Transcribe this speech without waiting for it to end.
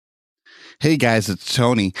Hey guys, it's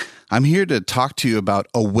Tony. I'm here to talk to you about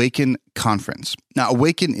Awaken Conference. Now,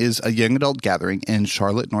 Awaken is a young adult gathering in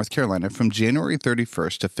Charlotte, North Carolina from January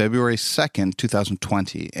 31st to February 2nd,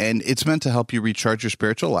 2020. And it's meant to help you recharge your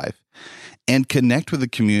spiritual life and connect with a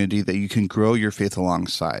community that you can grow your faith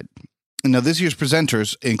alongside. Now, this year's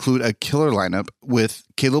presenters include a killer lineup with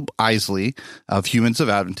Caleb Isley of Humans of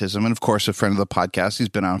Adventism, and of course, a friend of the podcast. He's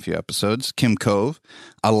been on a few episodes. Kim Cove,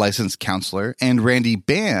 a licensed counselor, and Randy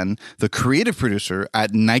Ban, the creative producer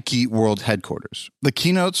at Nike World Headquarters. The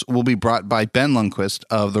keynotes will be brought by Ben Lundquist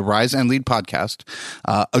of the Rise and Lead podcast,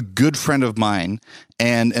 a good friend of mine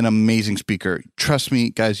and an amazing speaker. Trust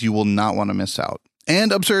me, guys, you will not want to miss out.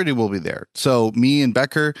 And Absurdity will be there. So me and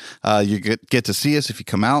Becker, you get to see us if you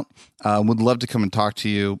come out. Would love to come and talk to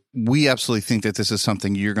you. We absolutely think that this is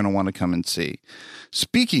something you're going to want to come and see.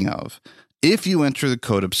 Speaking of, if you enter the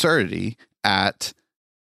code Absurdity at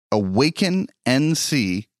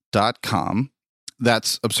awakennc.com,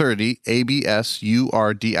 that's Absurdity,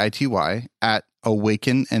 ABSURDITY, at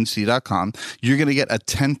awakennc.com, you're going to get a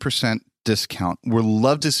 10% discount. We'd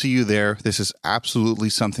love to see you there. This is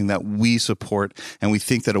absolutely something that we support, and we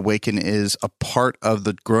think that Awaken is a part of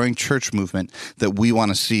the growing church movement that we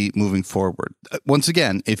want to see moving forward. Once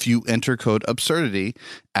again, if you enter code Absurdity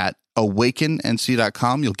at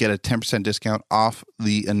awakennc.com, you'll get a 10% discount off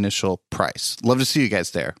the initial price. Love to see you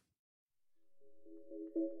guys there.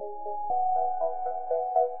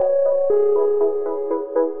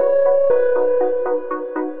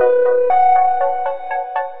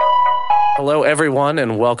 Hello, everyone,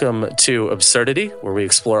 and welcome to Absurdity, where we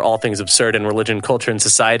explore all things absurd in religion, culture, and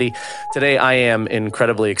society. Today, I am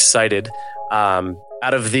incredibly excited. Out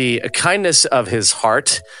of the kindness of his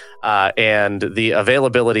heart and the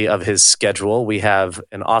availability of his schedule, we have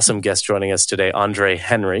an awesome guest joining us today, Andre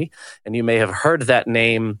Henry. And you may have heard that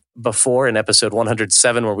name before in episode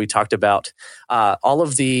 107, where we talked about all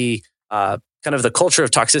of the kind of the culture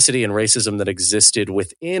of toxicity and racism that existed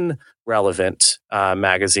within Relevant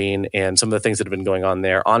magazine and some of the things that have been going on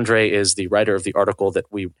there. Andre is the writer of the article that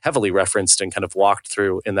we heavily referenced and kind of walked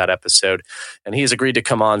through in that episode. And he's agreed to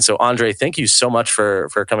come on. So Andre, thank you so much for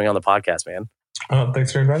coming on the podcast, man. Oh,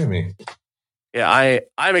 thanks for inviting me. Yeah,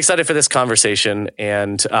 I'm excited for this conversation,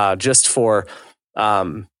 and just for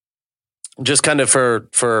my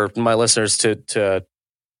listeners to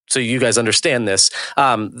so you guys understand this.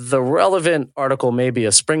 The Relevant article may be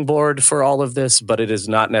a springboard for all of this, but it is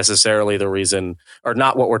not necessarily the reason, or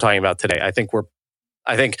not what we're talking about today. I think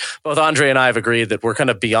both Andre and I have agreed that we're kind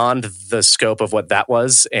of beyond the scope of what that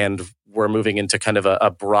was, and we're moving into kind of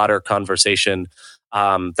a broader conversation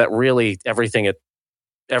that really everything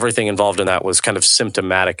involved in that was kind of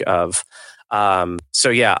symptomatic of. So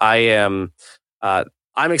yeah,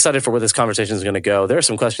 I'm excited for where this conversation is going to go. There are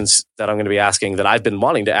some questions that I'm going to be asking that I've been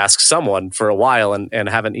wanting to ask someone for a while and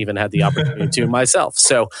haven't even had the opportunity to myself.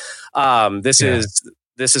 So this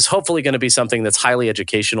is hopefully going to be something that's highly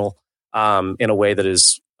educational in a way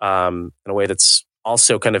that's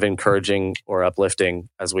also kind of encouraging or uplifting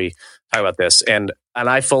as we talk about this. And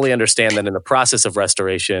I fully understand that in the process of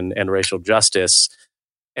restoration and racial justice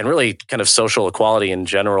and really kind of social equality in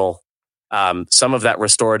general, some of that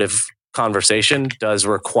restorative conversation does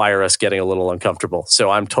require us getting a little uncomfortable. So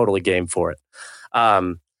I'm totally game for it.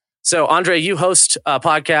 So Andre, you host a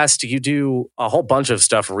podcast, you do a whole bunch of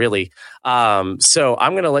stuff really. So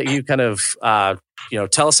I'm going to let you kind of,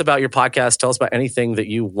 tell us about your podcast, tell us about anything that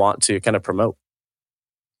you want to kind of promote.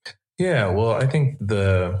 Yeah, well, I think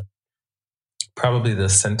probably the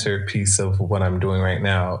centerpiece of what I'm doing right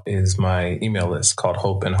now is my email list called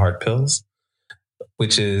Hope and Hard Pills,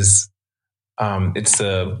 which is it's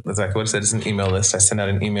exactly what it said. It's an email list. I send out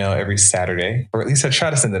an email every Saturday, or at least I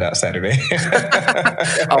try to send it out Saturday.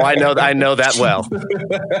 Oh, I know that well.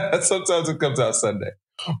 Sometimes it comes out Sunday,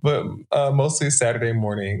 but mostly Saturday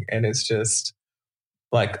morning. And it's just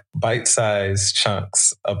like bite-sized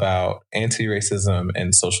chunks about anti-racism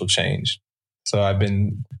and social change. So I've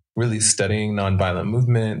been really studying nonviolent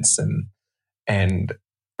movements and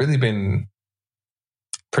really been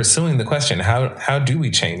pursuing the question, how do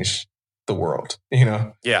we change the world?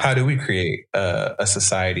 How do we create a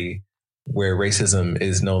society where racism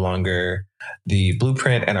is no longer the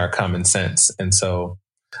blueprint and our common sense? And so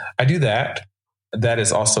I do that. That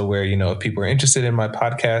is also where, if people are interested in my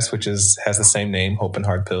podcast, which has the same name, Hope and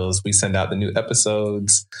Hard Pills, we send out the new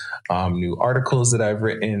episodes, new articles that I've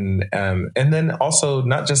written, and then also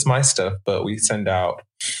not just my stuff, but we send out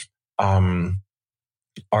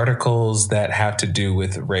articles that have to do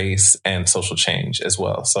with race and social change as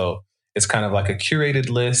well. So it's kind of like a curated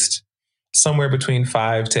list, somewhere between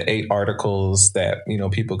 5 to 8 articles that,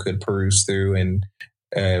 people could peruse through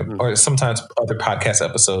or sometimes other podcast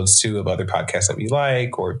episodes too of other podcasts that we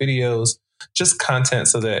like, or videos, just content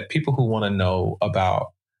so that people who want to know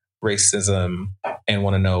about racism and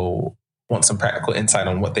want some practical insight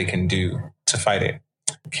on what they can do to fight it.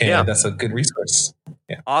 That's a good resource.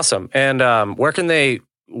 Yeah. Awesome. And where can they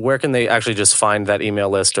actually just find that email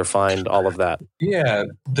list or find all of that? Yeah,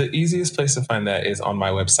 the easiest place to find that is on my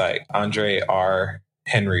website,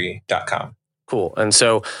 andrerhenry.com. Cool. And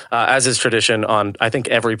so, as is tradition on, I think,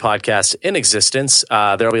 every podcast in existence,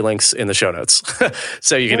 there will be links in the show notes.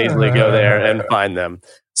 So you can easily go there and find them.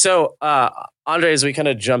 So, Andre, as we kind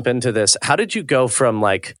of jump into this, how did you go from,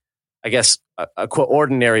 like, I guess, a quote,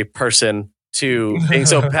 ordinary person to being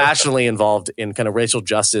so passionately involved in kind of racial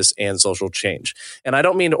justice and social change? And I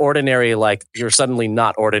don't mean ordinary like you're suddenly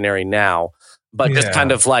not ordinary now, but just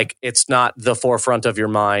kind of like it's not the forefront of your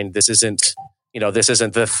mind. This isn't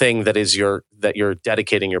the thing that you're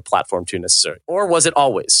dedicating your platform to necessarily. Or was it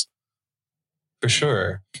always? For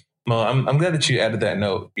sure. Well, I'm glad that you added that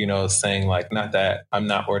note, saying like, not that I'm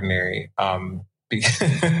not ordinary. Not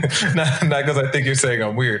because I think you're saying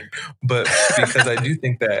I'm weird, but because I do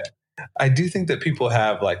think that people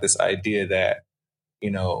have like this idea that,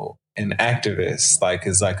 an activist like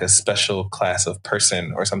is like a special class of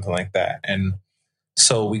person or something like that. And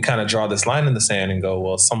so we kind of draw this line in the sand and go,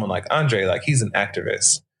 well, someone like Andre, like he's an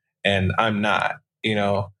activist and I'm not,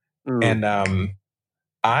 and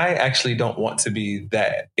I actually don't want to be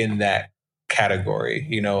that in that category,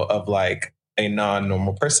 of like a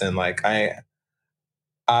non-normal person. Like I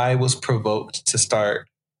was provoked to start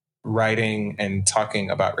writing and talking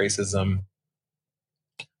about racism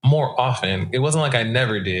more often. It wasn't like I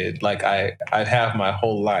never did. Like I have my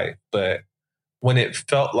whole life, but when it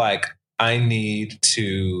felt like I need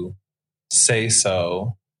to say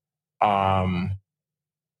so, I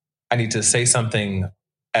need to say something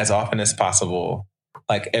as often as possible,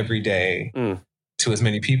 like every day, to as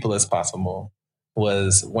many people as possible,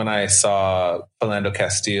 was when I saw Philando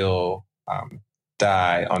Castile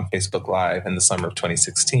die on Facebook Live in the summer of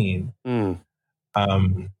 2016.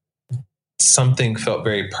 Something felt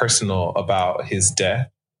very personal about his death.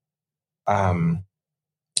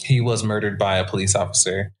 He was murdered by a police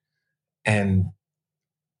officer, and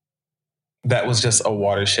that was just a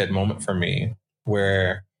watershed moment for me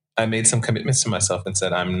where I made some commitments to myself and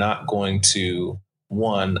said, I'm not going to,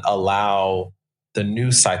 one, allow the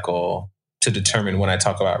news cycle to determine when I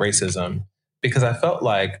talk about racism, because I felt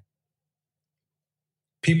like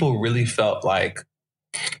people really felt like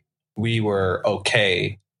we were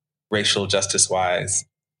okay racial justice wise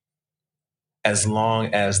as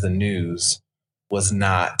long as the news was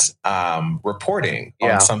not reporting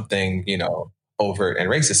on something, overt and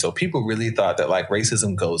racist. So people really thought that like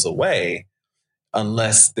racism goes away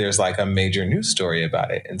unless there's like a major news story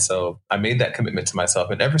about it. And so I made that commitment to myself.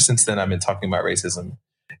 And ever since then, I've been talking about racism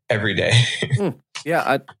every day.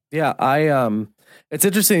 It's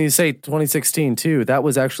interesting you say 2016 too. That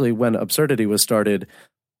was actually when Absurdity was started.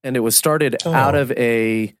 And it was started out of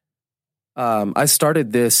I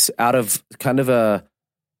started this out of kind of a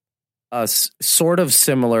sort of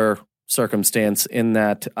similar circumstance in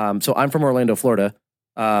that, so I'm from Orlando, Florida,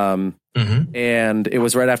 and it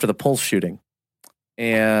was right after the Pulse shooting.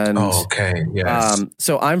 And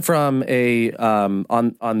so I'm from a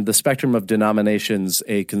on the spectrum of denominations,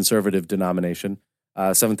 a conservative denomination,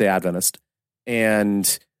 Seventh-day Adventist,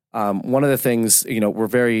 and one of the things, we're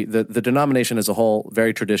the denomination as a whole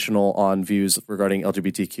very traditional on views regarding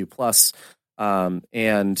LGBTQ plus,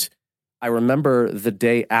 and I remember the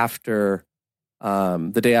day after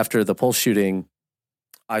the Pulse shooting,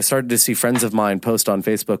 I started to see friends of mine post on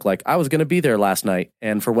Facebook like I was going to be there last night,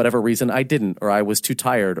 and for whatever reason I didn't, or I was too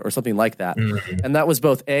tired, or something like that. And that was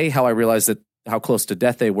both A, how I realized that how close to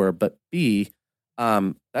death they were, but B,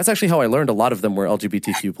 that's actually how I learned a lot of them were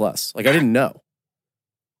LGBTQ plus. Like I didn't know.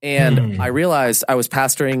 And I realized I was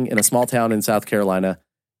pastoring in a small town in South Carolina,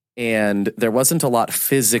 and there wasn't a lot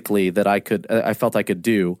physically that I felt I could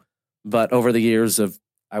do. But over the years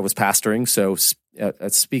I was pastoring, so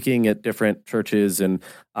speaking at different churches, and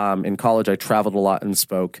in college I traveled a lot and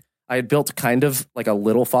spoke. I had built kind of like a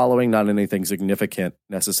little following, not anything significant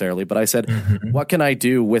necessarily, but I said, what can I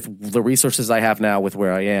do with the resources I have now with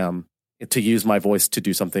where I am to use my voice to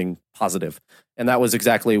do something positive? And that was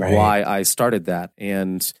exactly why I started that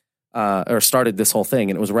or started this whole thing.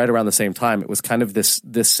 And it was right around the same time. It was kind of this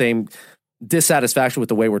same dissatisfaction with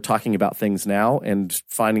the way we're talking about things now, and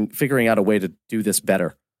figuring out a way to do this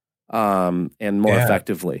better and more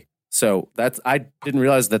effectively. So I didn't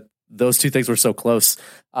realize that those two things were so close.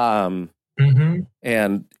 And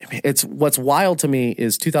it's what's wild to me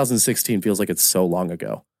is 2016 feels like it's so long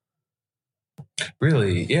ago.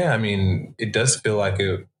 Really? Yeah. I mean, it does feel like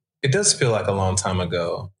it does feel like a long time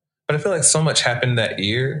ago, but I feel like so much happened that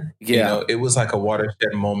year. You Yeah. know, it was like a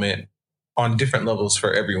watershed moment on different levels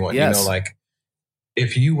for everyone. You know, Yes. like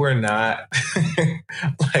if you were not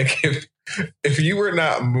like if you were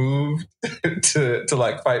not moved to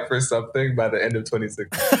like fight for something by the end of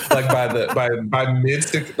 2016, like by mid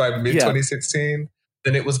Yeah. 2016,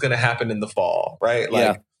 then it was going to happen in the fall, right?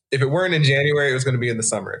 Yeah. Like if it weren't in January, it was going to be in the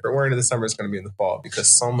summer. If it weren't in the summer, it's going to be in the fall because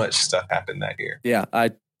so much stuff happened that year. Yeah,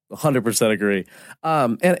 I 100% agree.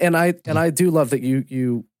 And I do love that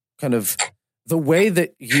you kind of the way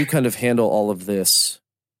that you kind of handle all of this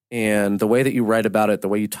and the way that you write about it, the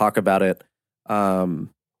way you talk about it,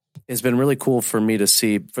 has been really cool for me to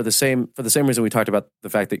see for the same reason we talked about the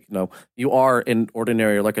fact that, you know, you are an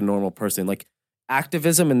ordinary or like a normal person. Like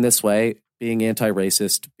activism in this way, being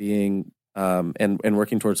anti-racist, being and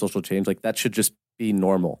working towards social change, like that should just be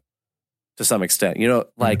normal to some extent, you know,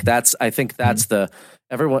 like I think that's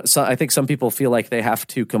everyone. So I think some people feel like they have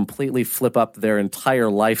to completely flip up their entire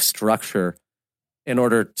life structure in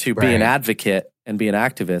order to be an advocate and be an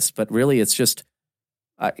activist. But really it's just,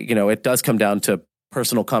 you know, it does come down to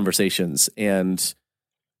personal conversations and,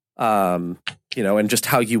 you know, and just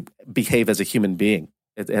how you behave as a human being.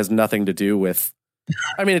 It has nothing to do with,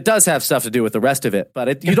 I mean, it does have stuff to do with the rest of it,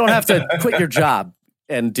 but you don't have to quit your job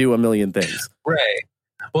and do a million things. Right.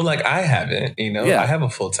 Well, like I haven't, you know, Yeah. I've had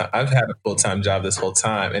a full-time job this whole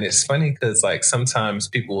time. And it's funny because like sometimes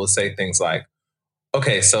people will say things like,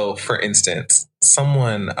 okay, so for instance,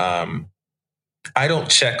 someone, I don't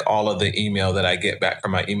check all of the email that I get back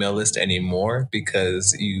from my email list anymore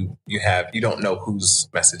because you don't know who's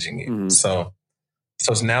messaging you. Mm-hmm. So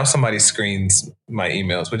now somebody screens my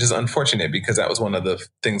emails, which is unfortunate because that was one of the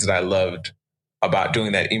things that I loved about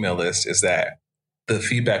doing that email list is that the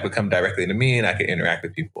feedback would come directly to me and I could interact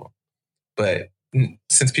with people. But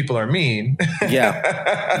since people are mean, yep,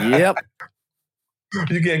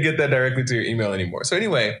 you can't get that directly to your email anymore. So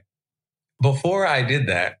anyway, before I did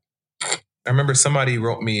that, I remember somebody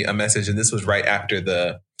wrote me a message, and this was right after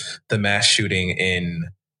the mass shooting in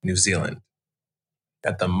New Zealand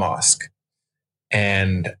at the mosque.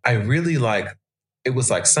 And I really it was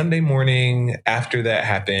like Sunday morning after that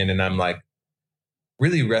happened, and I'm like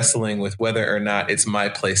really wrestling with whether or not it's my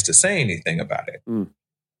place to say anything about it.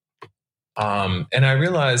 And I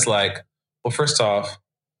realized like, well, first off,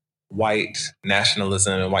 white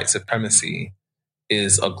nationalism and white supremacy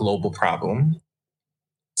is a global problem.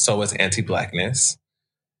 So is anti-Blackness.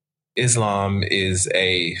 Islam is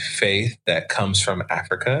a faith that comes from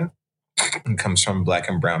Africa and comes from Black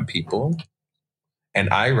and brown people. And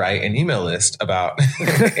I write an email list about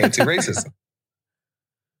anti-racism.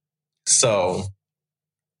 So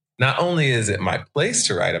not only is it my place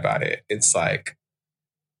to write about it, it's like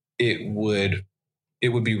it would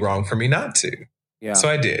be wrong for me not to. Yeah. So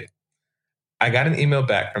I did. I got an email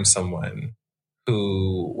back from someone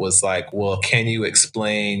who was like, well, can you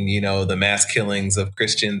explain, you know, the mass killings of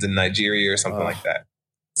Christians in Nigeria or something like that?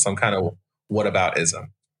 Some kind of whataboutism.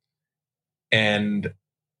 And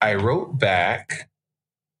I wrote back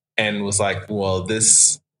and was like, well,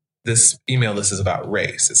 this email list is about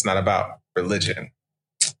race. It's not about religion.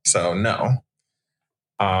 So no.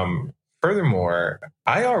 Furthermore,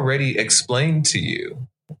 I already explained to you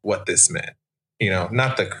what this meant, you know,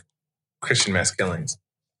 not the Christian mass killings.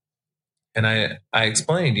 And I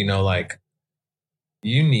explained, you know, like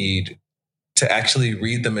you need to actually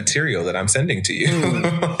read the material that I'm sending to you.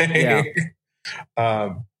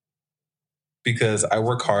 Because I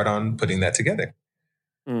work hard on putting that together.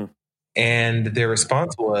 And their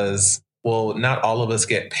response was, well, not all of us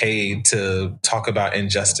get paid to talk about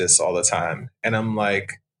injustice all the time. And I'm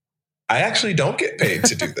like, I actually don't get paid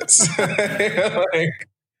to do this.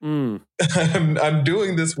 I'm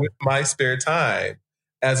doing this with my spare time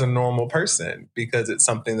as a normal person because it's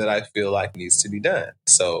something that I feel like needs to be done.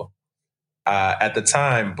 So at the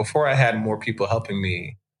time, before I had more people helping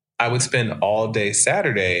me, I would spend all day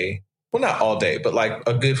Saturday, well, not all day, but like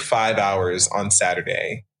a good 5 hours on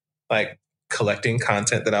Saturday, like collecting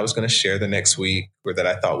content that I was going to share the next week or that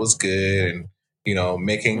I thought was good and, you know,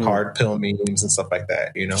 making hard pill memes and stuff like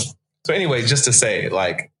that, you know? So anyway, just to say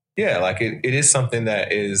like, yeah, like it is something that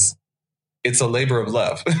it's a labor of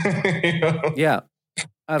love. You know? Yeah,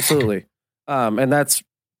 absolutely. And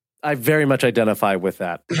I very much identify with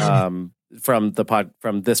that from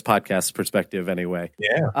this podcast perspective anyway.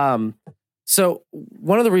 Yeah. So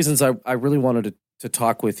one of the reasons I really wanted to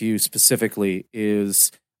talk with you specifically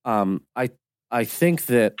is I think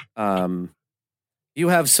that you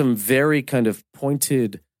have some very kind of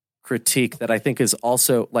pointed critique that I think is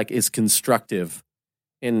also like is constructive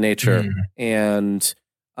in nature. And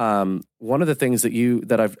one of the things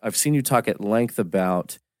that I've seen you talk at length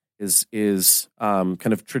about is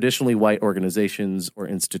kind of traditionally white organizations or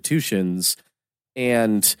institutions,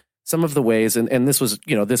 and some of the ways, and this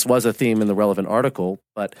was a theme in the relevant article,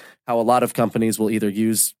 but how a lot of companies will either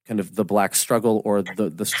use kind of the Black struggle or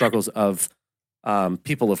the struggles of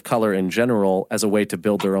people of color in general as a way to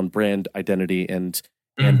build their own brand identity and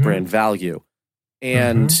brand value.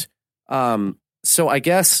 And so I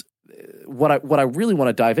guess what I really want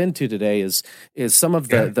to dive into today is some of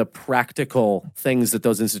the practical things that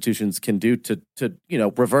those institutions can do to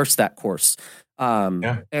reverse that course.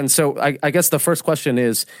 And so I guess the first question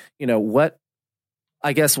is, what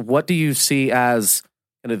do you see as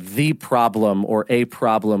kind of the problem or a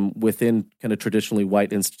problem within kind of traditionally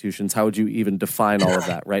white institutions? How would you even define all of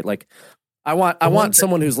that, right? Like, I want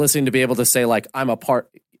someone who's listening to be able to say, like,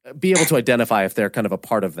 be able to identify if they're kind of a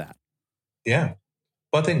part of that. Yeah.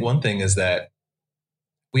 Well, I think one thing is that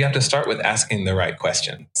we have to start with asking the right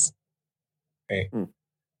questions. Right?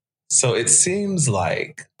 So it seems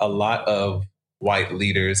like a lot of white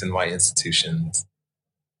leaders and white institutions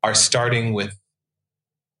are starting with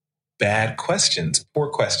bad questions, poor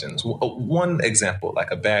questions. One example, like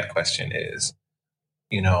a bad question is,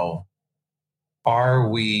 do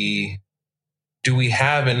we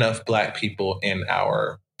have enough Black people in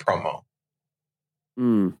our promo?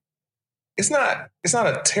 It's not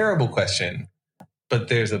a terrible question, but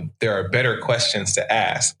there are better questions to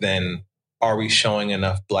ask than, are we showing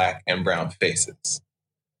enough Black and brown faces?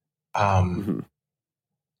 A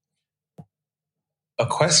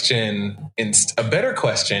better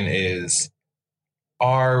question is,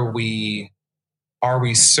 are we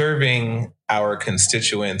serving our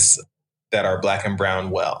constituents that are Black and brown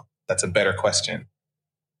well? That's a better question.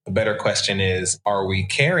 A better question is, are we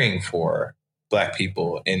caring for Black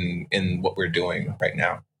people in what we're doing right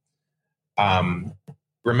now?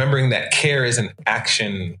 Remembering that care is an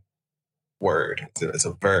action word. It's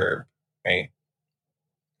a verb, right?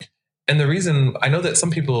 And the reason I know that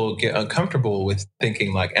some people get uncomfortable with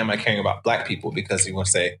thinking like, am I caring about Black people? Because you want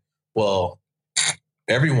to say, well,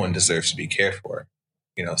 everyone deserves to be cared for.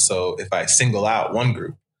 So if I single out one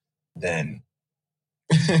group, then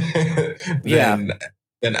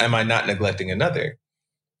then am I not neglecting another?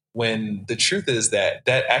 When the truth is that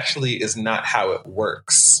actually is not how it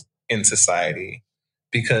works in society,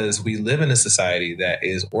 because we live in a society that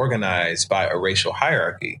is organized by a racial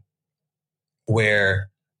hierarchy where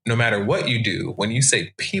no matter what you do, when you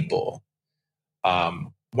say people,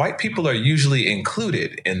 white people are usually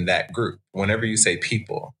included in that group whenever you say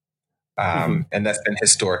people. And that's been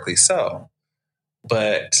historically so.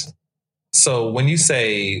 But so when you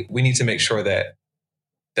say we need to make sure that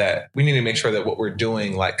what we're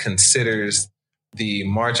doing like considers the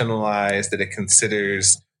marginalized, that it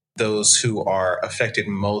considers those who are affected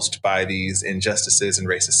most by these injustices and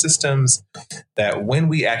racist systems, that when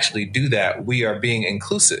we actually do that, we are being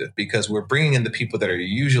inclusive because we're bringing in the people that are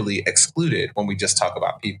usually excluded when we just talk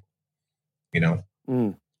about people,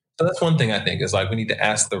 So that's one thing I think is like, we need to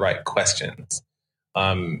ask the right questions.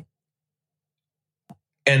 And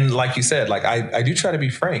like you said, like I do try to be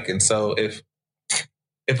frank. And so if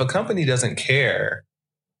a company doesn't care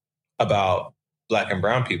about Black and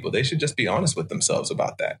brown people, they should just be honest with themselves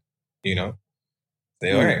about that. Say, all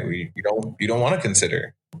right, you don't want to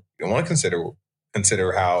consider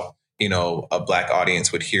how, a Black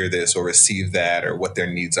audience would hear this or receive that or what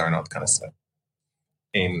their needs are and all that kind of stuff.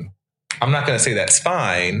 And I'm not going to say that's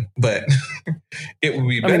fine, but it would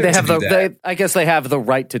be better. I mean, I guess they have the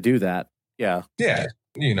right to do that. Yeah. Yeah.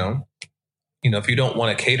 If you don't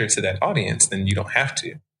want to cater to that audience, then you don't have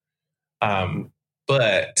to.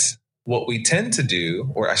 But what we tend to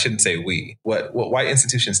do, or I shouldn't say what white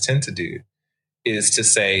institutions tend to do is to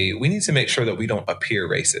say, we need to make sure that we don't appear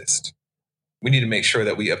racist. We need to make sure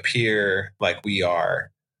that we appear like we are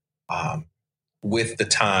with the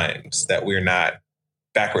times, that we're not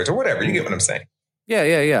backwards or whatever. You get what I'm saying?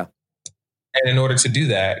 Yeah. And in order to do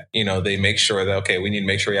that, they make sure that, okay, we need to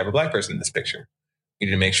make sure we have a Black person in this picture. We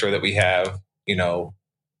need to make sure that we have,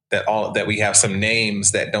 that we have some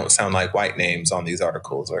names that don't sound like white names on these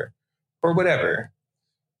articles or whatever.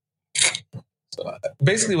 So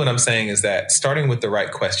basically what I'm saying is that starting with the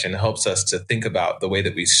right question helps us to think about the way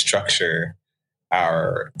that we structure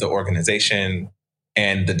the organization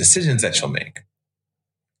and the decisions that you'll make.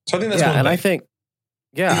 So I think that's one thing.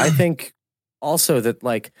 I think also that,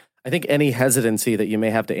 like, I think any hesitancy that you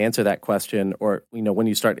may have to answer that question, or when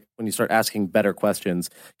you start asking better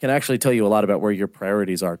questions, can actually tell you a lot about where your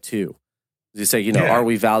priorities are too. As you say, are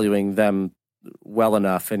we valuing them well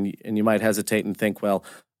enough? And you might hesitate and think, well,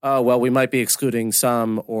 oh, well, we might be excluding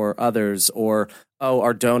some or others, or, oh,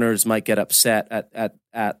 our donors might get upset at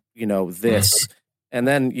this. And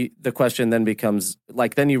then the question then becomes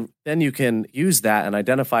like, then you can use that and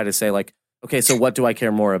identify to say like, okay, so what do I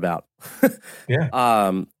care more about?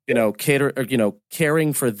 Yeah.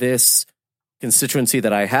 Caring for this constituency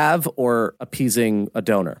that I have, or appeasing a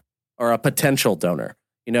donor or a potential donor.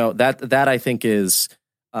 That I think is,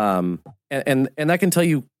 and that can tell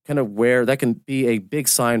you kind of where that can be a big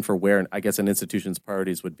sign for where I guess an institution's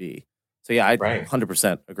priorities would be. So yeah, I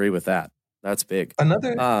 100% agree with that. That's big.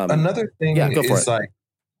 Another thing go for is it.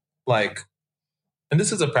 like, and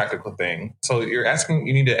this is a practical thing. So you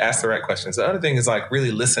need to ask the right questions. The other thing is like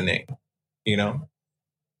really listening.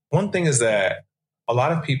 One thing is that a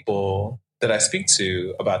lot of people that I speak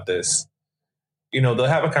to about this, they'll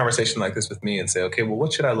have a conversation like this with me and say, okay, well,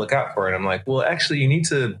 what should I look out for? And I'm like, well, actually, you need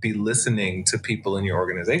to be listening to people in your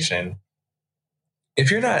organization. If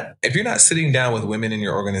you're not sitting down with women in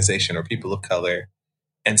your organization or people of color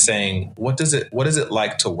and saying, what is it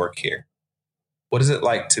like to work here? What is it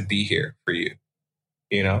like to be here for you?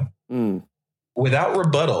 Without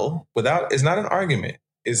rebuttal, it's not an argument.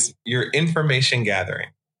 It's your information gathering,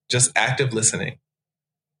 just active listening,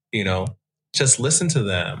 just listen to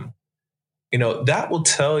them. That will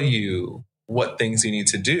tell you what things you need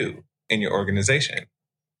to do in your organization.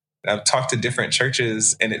 I've talked to different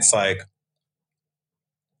churches, and it's like,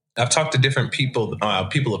 I've talked to different people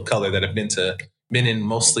of color that have been in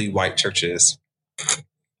mostly white churches.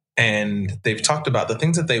 And they've talked about the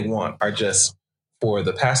things that they want are just for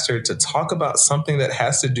the pastor to talk about something that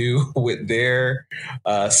has to do with their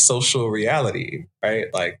social reality,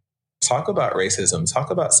 right? Like, talk about racism,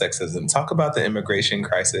 talk about sexism, talk about the immigration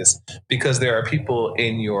crisis, because there are people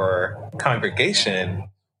in your congregation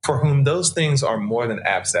for whom those things are more than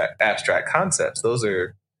abstract concepts.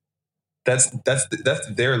 That's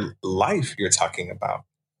their life you're talking about.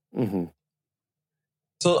 Mm-hmm.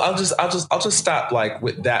 So I'll just stop like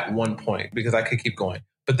with that one point, because I could keep going.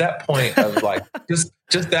 But that point of like, just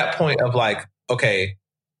that point of like, okay,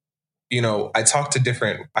 I talk to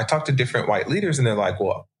different white leaders, and they're like,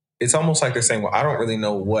 well, it's almost like they're saying, well, I don't really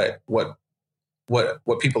know what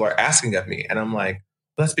people are asking of me. And I'm like,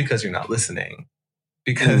 well, that's because you're not listening.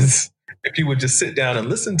 Because if you would just sit down and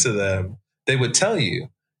listen to them, they would tell you.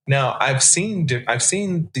 Now, I've seen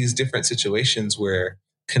these different situations where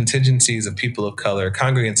contingencies of people of color,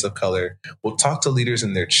 congregants of color, will talk to leaders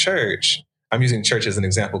in their church. I'm using church as an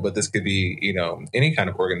example, but this could be, any kind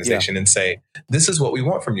of organization, and say, this is what we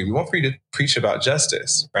want from you. We want for you to preach about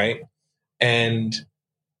justice, right? And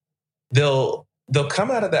they'll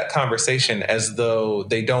come out of that conversation as though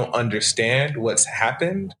they don't understand what's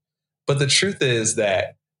happened. But the truth is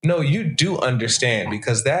that, no, you do understand,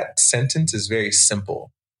 because that sentence is very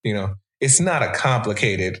simple. It's not a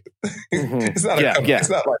complicated, it's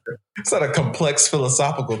not a complex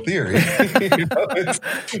philosophical theory.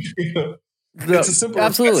 It's a simple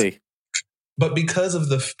absolutely request. But because of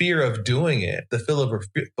the fear of doing it, the fear of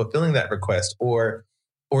fulfilling that request, or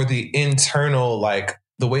the internal, like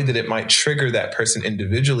the way that it might trigger that person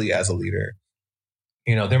individually as a leader,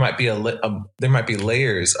 there might be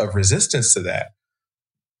layers of resistance to that.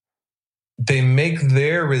 They make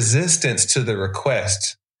their resistance to the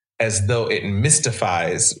request as though it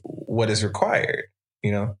mystifies what is required,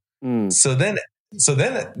 So then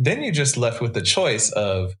you're just left with the choice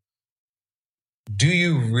of, do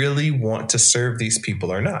you really want to serve these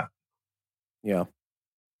people or not? Yeah.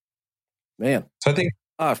 Man. So I think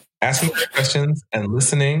asking the questions and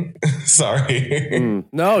listening. Sorry.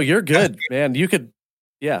 No, you're good, man. You could,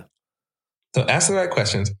 yeah. So ask the right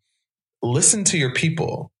questions, listen to your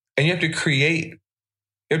people, and you have to create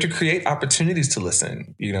opportunities to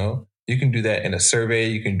listen. You can do that in a survey.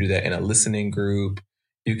 You can do that in a listening group.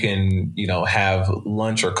 You can, have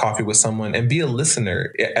lunch or coffee with someone and be a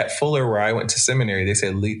listener. At Fuller, where I went to seminary, they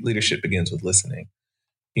say leadership begins with listening,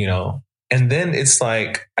 and then it's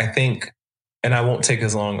like, I think, and I won't take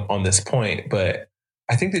as long on this point, but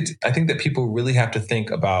I think that people really have to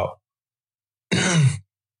think about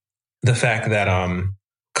the fact that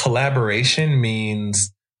collaboration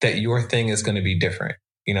means that your thing is going to be different.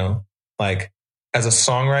 Like, as a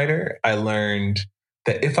songwriter, I learned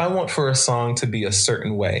that if I want for a song to be a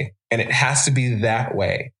certain way, and it has to be that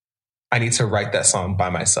way, I need to write that song by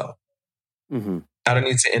myself. Mm-hmm. I don't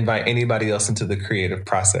need to invite anybody else into the creative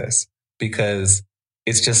process, because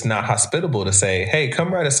it's just not hospitable to say, hey,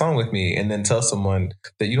 come write a song with me, and then tell someone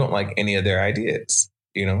that you don't like any of their ideas,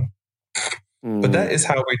 Mm-hmm. But that is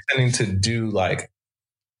how we're tending to do like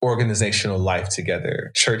organizational life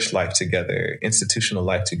together, church life together, institutional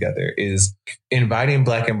life together, is inviting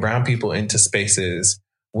Black and brown people into spaces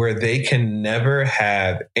where they can never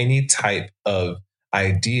have any type of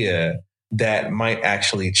idea that might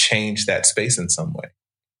actually change that space in some way.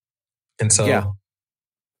 And so, yeah.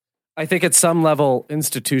 I think at some level,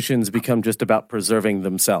 institutions become just about preserving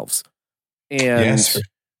themselves. And yes,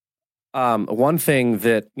 one thing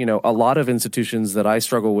that, a lot of institutions that I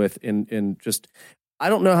struggle with in just, I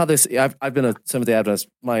don't know how this, I've been a Seventh-day Adventist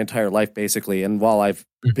my entire life, basically. And while I've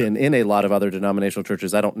been in a lot of other denominational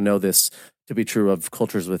churches, I don't know this to be true of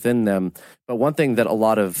cultures within them. But one thing that a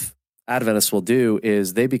lot of Adventists will do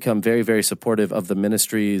is they become very, very supportive of the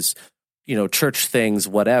ministries, church things,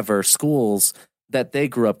 whatever, schools that they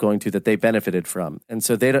grew up going to, that they benefited from. And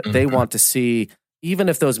so they want to see, even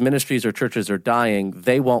if those ministries or churches are dying,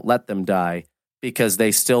 they won't let them die, because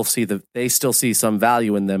they still see some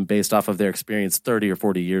value in them based off of their experience 30 or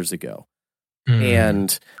 40 years ago.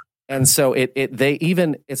 And so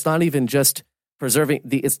it's not even just preserving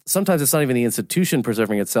sometimes it's not even the institution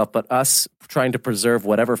preserving itself, but us trying to preserve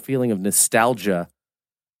whatever feeling of nostalgia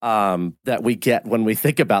that we get when we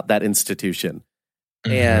think about that institution.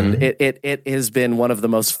 And it has been one of the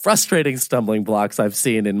most frustrating stumbling blocks I've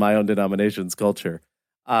seen in my own denomination's culture.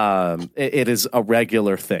 It is a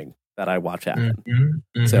regular thing that I watch happen.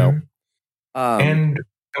 So, and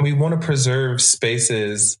we want to preserve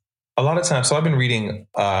spaces a lot of times. So I've been reading,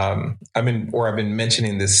 I've been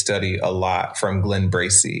mentioning this study a lot from Glenn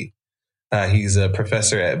Bracey. He's a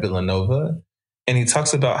professor at Villanova, and he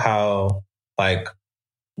talks about how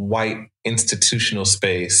white institutional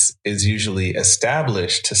space is usually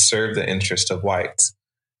established to serve the interest of whites.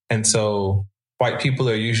 And so white people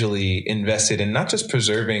are usually invested in not just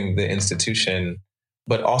preserving the institution,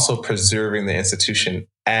 but also preserving the institution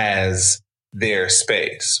as their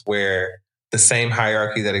space, where the same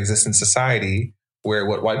hierarchy that exists in society, where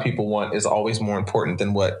what white people want is always more important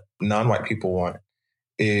than what non-white people want,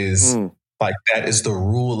 is that is the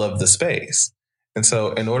rule of the space. And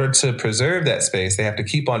so in order to preserve that space, they have to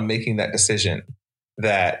keep on making that decision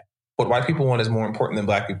that what white people want is more important than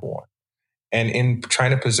black people want. And in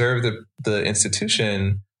trying to preserve the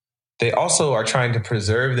institution, they also are trying to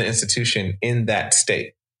preserve the institution in that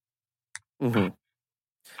state. Mm-hmm.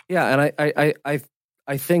 Yeah, and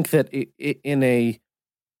I think that if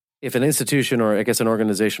an institution, or I guess an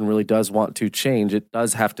organization, really does want to change, it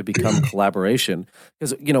does have to become collaboration.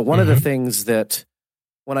 Because one of the things that,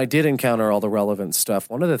 when I did encounter all the relevant stuff,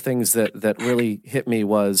 one of the things that really hit me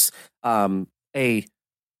was a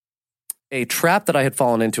trap that I had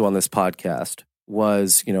fallen into on this podcast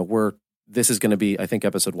was, this is going to be, I think,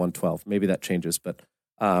 episode 112. Maybe that changes, but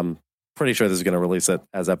pretty sure this is going to release it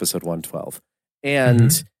as episode 112.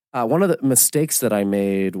 And one of the mistakes that I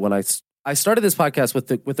made when I started this podcast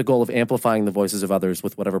with the goal of amplifying the voices of others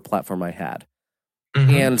with whatever platform I had.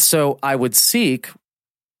 And so I would seek,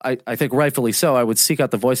 I think rightfully so, I would seek out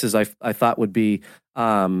the voices I thought would be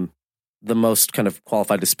the most kind of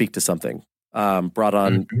qualified to speak to something. Brought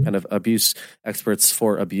on kind of abuse experts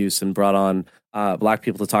for abuse, and brought on black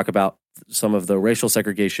people to talk about some of the racial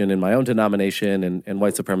segregation in my own denomination and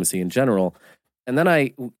white supremacy in general. And then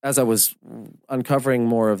as I was uncovering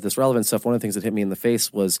more of this relevant stuff, one of the things that hit me in the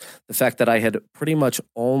face was the fact that I had pretty much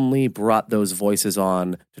only brought those voices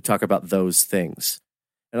on to talk about those things.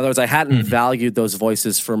 In other words, I hadn't valued those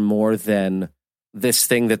voices for more than this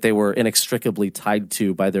thing that they were inextricably tied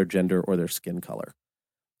to by their gender or their skin color.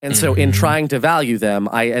 And so in trying to value them,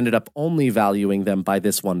 I ended up only valuing them by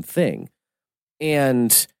this one thing.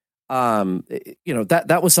 And,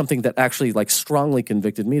 that was something that actually strongly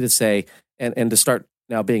convicted me to say, and to start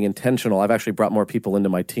now being intentional. I've actually brought more people into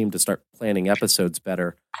my team to start planning episodes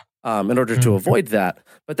better in order to avoid that.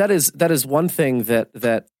 But that is one thing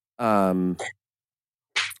that I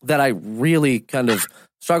really kind of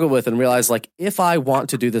struggle with and realize, if I want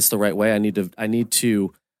to do this the right way,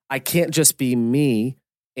 I can't just be me.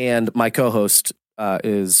 And my co-host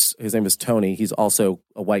his name is Tony. He's also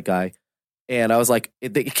a white guy. And I was like,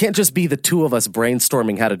 it can't just be the two of us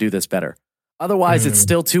brainstorming how to do this better. Otherwise, it's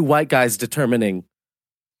still two white guys determining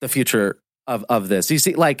the future of this. You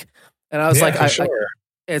see, and I was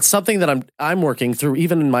it's something that I'm working through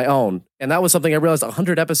even in my own. And that was something I realized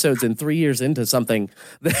 100 episodes in 3 years into something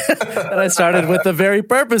that I started with the very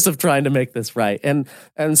purpose of trying to make this right. And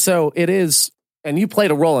so it is. And you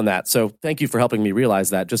played a role in that. So thank you for helping me realize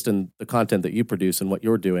that, just in the content that you produce and what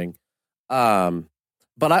you're doing.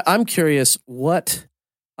 But I'm curious, what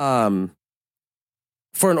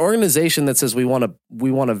for an organization that says we want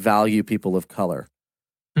to value people of color,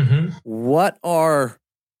 what are,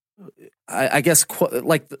 I guess,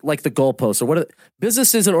 like the goalposts, or what are,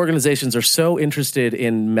 businesses and organizations are so interested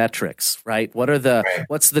in metrics, right?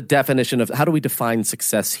 What's the definition of, how do we define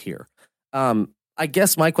success here? I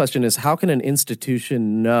guess my question is, how can an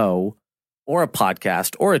institution know, or a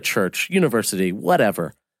podcast, or a church, university,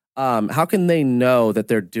 whatever, how can they know that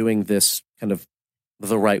they're doing this kind of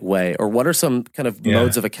the right way? Or what are some kind of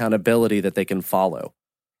modes of accountability that they can follow?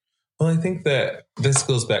 Well, I think that this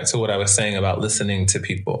goes back to what I was saying about listening to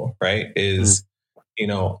people, right? Is,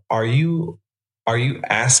 are you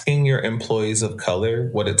asking your employees of color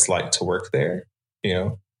what it's like to work there?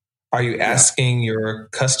 Are you asking your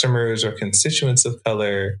customers or constituents of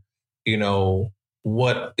color,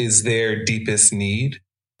 what is their deepest need?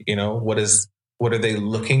 What are they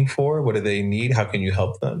looking for? What do they need? How can you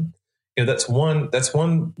help them? That's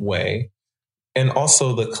one way. And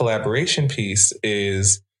also the collaboration piece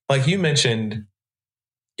is, like you mentioned,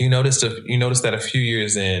 you noticed that a few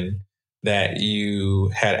years in that you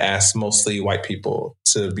had asked mostly white people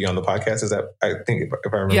to be on the podcast. Is that, I think,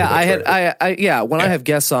 if I remember? Yeah, when I have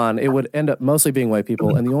guests on, it would end up mostly being white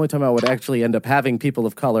people, and the only time I would actually end up having people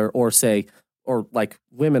of color or like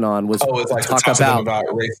women on was like talk about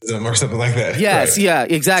racism or something like that. Yes, right. Yeah,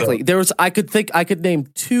 exactly. So, I could name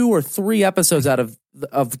 2 or 3 episodes out of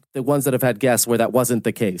the ones that have had guests where that wasn't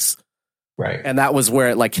the case. Right. And that was where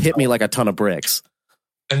it like hit me like a ton of bricks.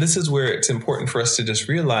 And this is where it's important for us to just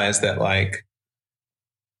realize that, like,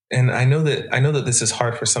 and I know that this is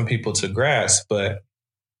hard for some people to grasp, but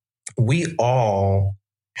we all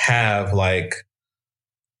have, like,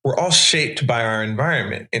 we're all shaped by our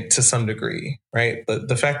environment to some degree, right? But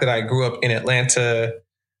the fact that I grew up in Atlanta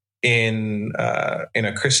in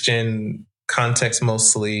a Christian context,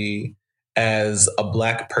 mostly as a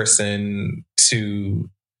Black person to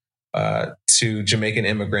Jamaican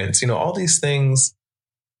immigrants, all these things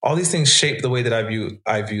shape the way that I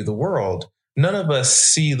view the world. None of us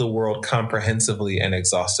see the world comprehensively and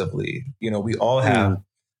exhaustively. We all have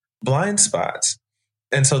blind spots.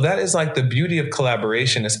 And so that is like the beauty of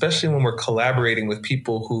collaboration, especially when we're collaborating with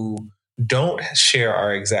people who don't share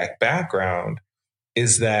our exact background,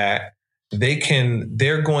 is that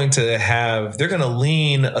they're going to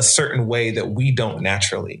lean a certain way that we don't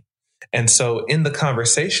naturally. And so in the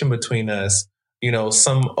conversation between us,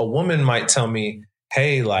 a woman might tell me,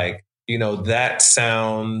 hey, like, that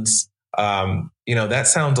sounds a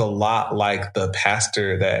lot like the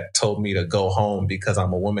pastor that told me to go home because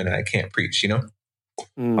I'm a woman and I can't preach, They're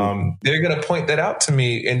going to point that out to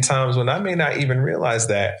me in times when I may not even realize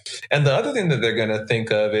that. And the other thing that they're going to think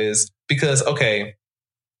of is, because, okay,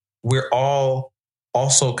 we're all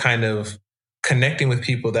also kind of connecting with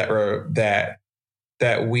people that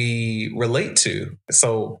we relate to.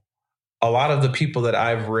 So a lot of the people that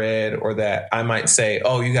I've read, or that I might say,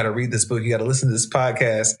 oh, you got to read this book, you got to listen to this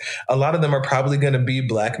podcast, a lot of them are probably going to be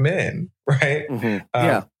Black men, right? Mm-hmm.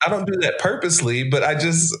 I don't do that purposely, but I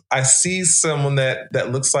see someone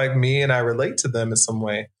that looks like me and I relate to them in some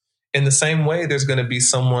way. In the same way, there's going to be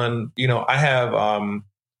someone, I have,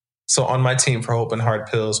 so on my team for Hope and Hard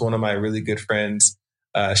Pills, one of my really good friends,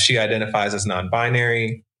 she identifies as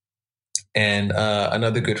non-binary. And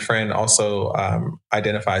another good friend also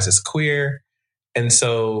identifies as queer. And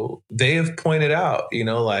so they have pointed out,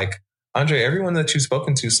 like, Andre, everyone that you've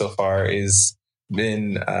spoken to so far is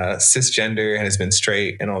been cisgender and has been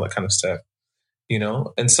straight and all that kind of stuff,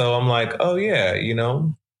 And so I'm like, oh, yeah,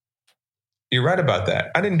 you're right about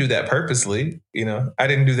that. I didn't do that purposely. I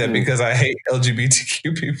didn't do that because I hate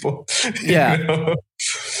LGBTQ people. Yeah.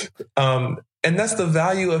 And that's the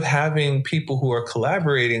value of having people who are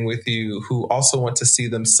collaborating with you, who also want to see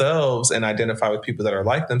themselves and identify with people that are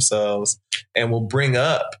like themselves, and will bring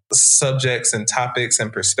up subjects and topics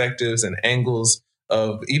and perspectives and angles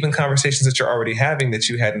of even conversations that you're already having that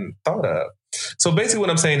you hadn't thought of. So basically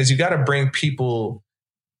what I'm saying is you got to bring people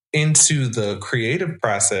into the creative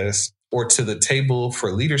process or to the table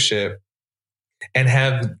for leadership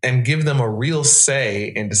and give them a real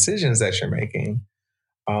say in decisions that you're making.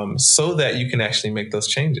 So that you can actually make those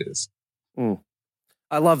changes.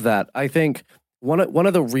 I love that. I think one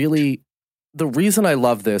of the reason I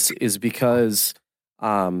love this is because,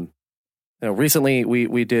 recently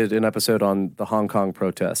we did an episode on the Hong Kong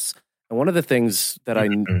protests, and one of the things that I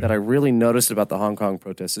really noticed about the Hong Kong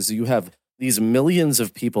protests is you have these millions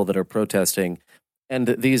of people that are protesting, and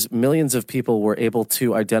these millions of people were able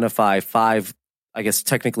to identify 5, I guess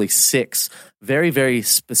technically 6, very, very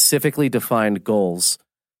specifically defined goals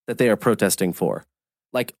that they are protesting for.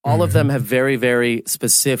 Like all of them have very, very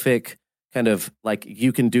specific kind of like,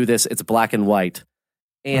 you can do this, it's black and white.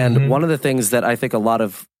 And one of the things that I think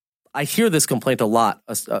I hear this complaint a lot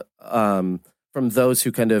from those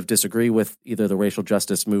who kind of disagree with either the racial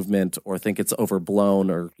justice movement or think it's overblown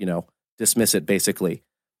or, dismiss it basically,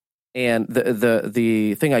 And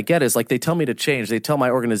the thing I get is like they tell me to change, they tell my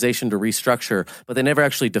organization to restructure, but they never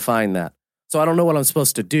actually define that. So I don't know what I'm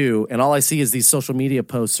supposed to do, and all I see is these social media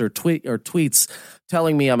posts or tweets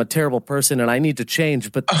telling me I'm a terrible person and I need to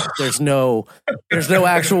change, but there's no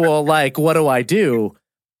actual like what do I do?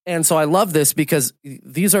 And so I love this because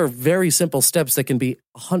these are very simple steps that can be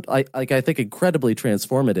I think incredibly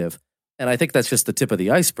transformative, and I think that's just the tip of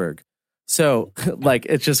the iceberg. So like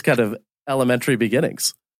it's just kind of elementary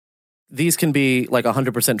beginnings. These can be like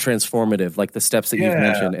 100% transformative, like the steps that you've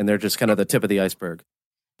mentioned, and they're just kind of the tip of the iceberg.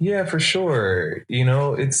 Yeah, for sure.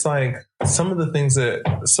 It's like some of the things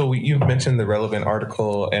you've mentioned the relevant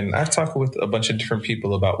article, and I've talked with a bunch of different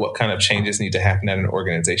people about what kind of changes need to happen at an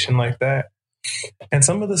organization like that. And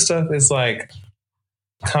some of the stuff is like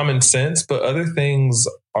common sense, but other things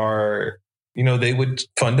are, they would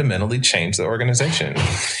fundamentally change the organization.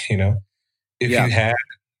 If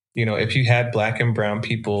you had Black and brown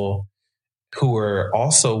people who are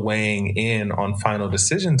also weighing in on final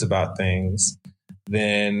decisions about things,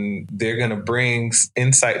 then they're going to bring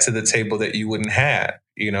insight to the table that you wouldn't have,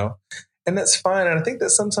 and that's fine. And I think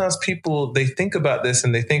that sometimes people, they think about this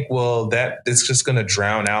and they think, well, that it's just going to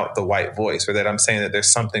drown out the white voice, or that I'm saying that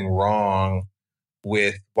there's something wrong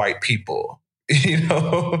with white people,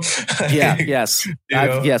 Yeah. Yes.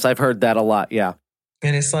 I've heard that a lot. Yeah.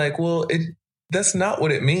 And it's like, well, that's not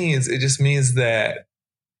what it means. It just means that,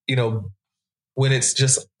 when it's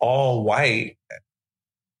just all white,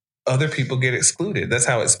 other people get excluded. That's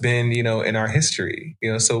how it's been, in our history,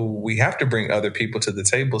 so we have to bring other people to the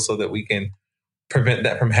table so that we can prevent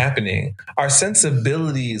that from happening. Our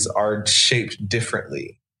sensibilities are shaped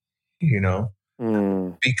differently,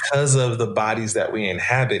 because of the bodies that we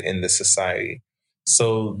inhabit in this society.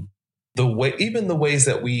 So even the ways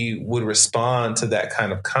that we would respond to that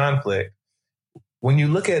kind of conflict, when you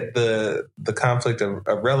look at the conflict of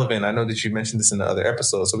relevant, I know that you mentioned this in the other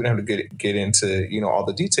episode, so we don't have to get into, all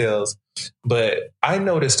the details. But I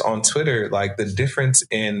noticed on Twitter, like the difference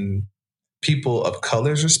in people of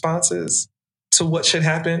color's responses to what should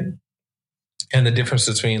happen, and the difference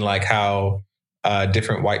between like how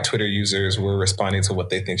different white Twitter users were responding to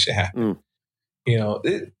what they think should happen.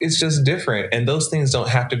 It's just different. And those things don't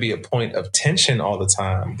have to be a point of tension all the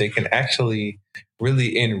time. They can actually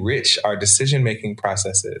really enrich our decision-making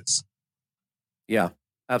processes. Yeah,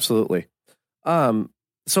 absolutely.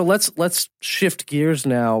 So let's shift gears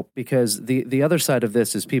now, because the other side of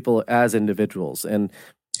this is people as individuals. And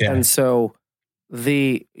so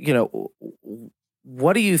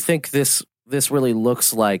what do you think this really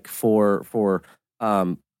looks like for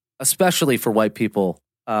especially for white people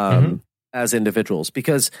as individuals?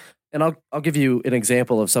 Because, and I'll give you an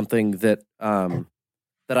example of something that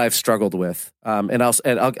I've struggled with, and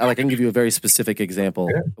I can give you a very specific example,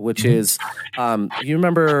 which is, you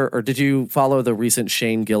remember, or did you follow the recent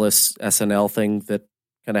Shane Gillis SNL thing that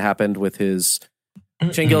kind of happened with his?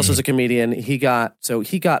 Shane Gillis was a comedian. He got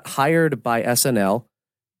hired by SNL,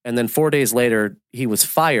 and then 4 days later he was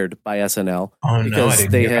fired by SNL because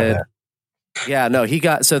they had. Yeah, no,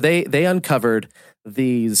 they uncovered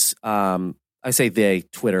these. I say they,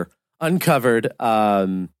 Twitter uncovered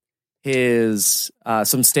his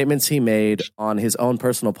some statements he made on his own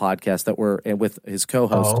personal podcast that were, and with his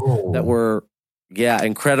co-host, that were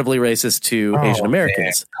incredibly racist to Asian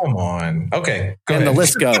Americans. Man. Come on. Okay. And the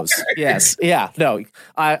list goes. Yes. Yeah. No,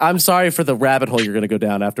 I'm sorry for the rabbit hole you're going to go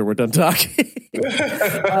down after we're done talking.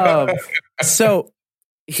 So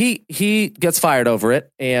he gets fired over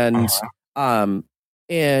it, and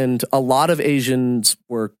a lot of Asians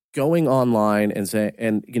were going online and saying,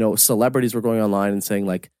 and celebrities were going online and saying,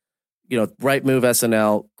 like, right move,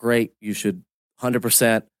 SNL, great, you should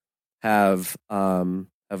 100% have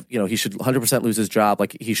he should 100% lose his job.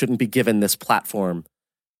 Like, he shouldn't be given this platform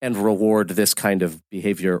and reward this kind of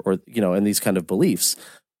behavior, or, and these kind of beliefs.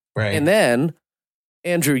 Right. And then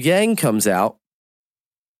Andrew Yang comes out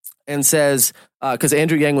and says, because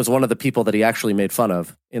Andrew Yang was one of the people that he actually made fun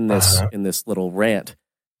of in this little rant.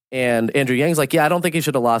 And Andrew Yang's like, yeah, I don't think he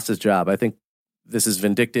should have lost his job. I think this is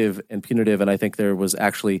vindictive and punitive, and I think there was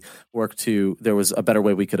actually there was a better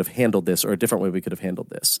way we could have handled this, or a different way we could have handled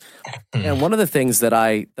this. And one of the things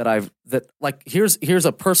here's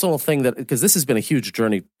a personal thing, that, because this has been a huge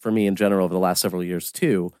journey for me in general over the last several years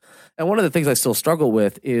too. And one of the things I still struggle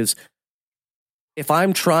with is, if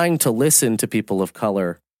I'm trying to listen to people of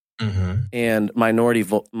color and minority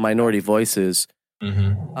voices,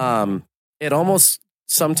 it almost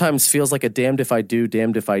sometimes feels like a damned if I do,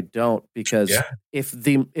 damned if I don't, because if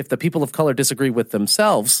the people of color disagree with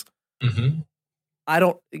themselves, I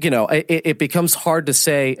don't, it becomes hard to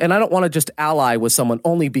say, and I don't want to just ally with someone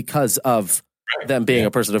only because of them being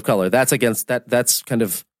a person of color. That's against that. That's kind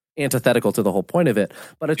of antithetical to the whole point of it.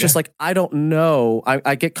 But it's just like, I don't know.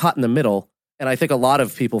 I get caught in the middle. And I think a lot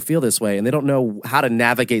of people feel this way, and they don't know how to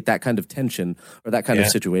navigate that kind of tension or that kind of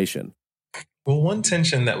situation. Well, one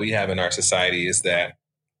tension that we have in our society is that,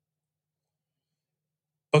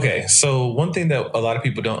 okay, so one thing that a lot of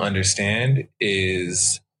people don't understand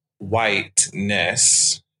is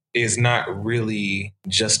whiteness is not really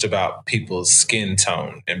just about people's skin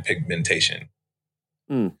tone and pigmentation.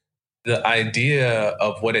 The idea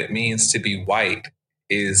of what it means to be white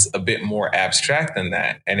is a bit more abstract than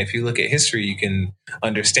that. And if you look at history, you can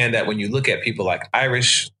understand that when you look at people like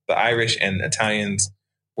the Irish and Italians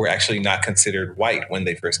were actually not considered white when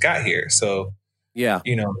they first got here. So,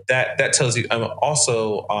 that tells you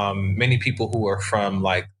also many people who are from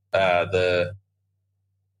like the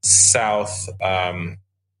South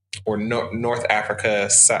or North Africa,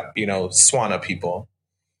 Swana people,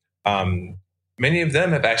 many of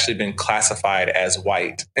them have actually been classified as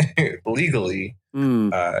white legally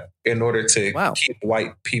in order to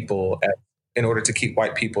keep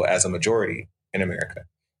white people as a majority in America.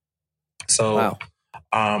 So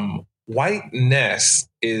whiteness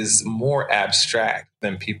is more abstract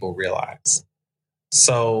than people realize.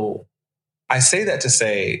 So I say that to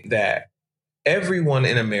say that everyone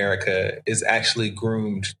in America is actually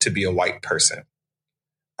groomed to be a white person.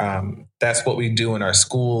 That's what we do in our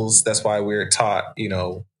schools. That's why we're taught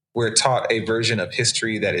a version of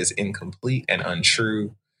history that is incomplete and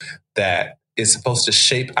untrue, that is supposed to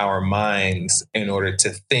shape our minds in order to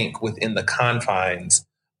think within the confines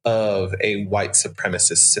of a white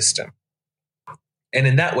supremacist system. And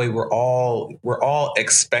in that way, we're all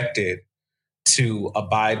expected to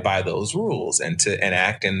abide by those rules and to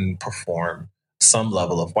enact and perform some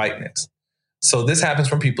level of whiteness. So this happens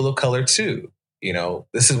from people of color too.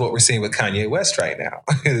 This is what we're seeing with Kanye West right now,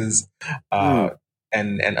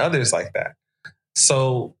 and others like that.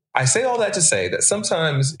 So I say all that to say that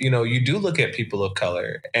sometimes, you do look at people of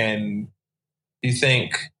color and you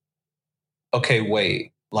think, okay,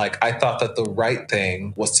 wait, like I thought that the right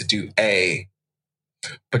thing was to do A,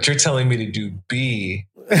 but you're telling me to do B.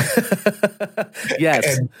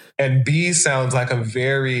 Yes. And B sounds like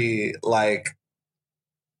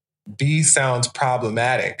B sounds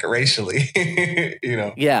problematic racially,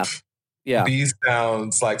 Yeah. B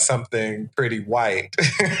sounds like something pretty white.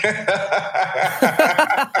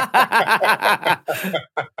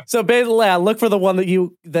 So basically, look for the one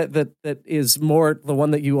that is more the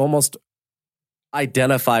one that you almost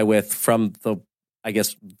identify with from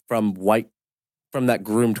that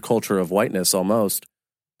groomed culture of whiteness almost.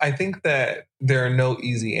 I think that there are no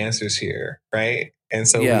easy answers here, right? And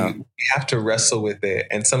so we have to wrestle with it.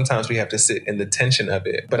 And sometimes we have to sit in the tension of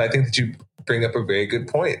it. But I think that you bring up a very good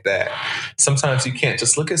point that sometimes you can't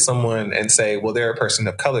just look at someone and say, well, they're a person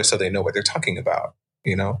of color, so they know what they're talking about,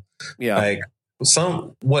 Yeah. Like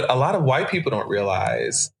what a lot of white people don't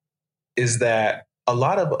realize is that a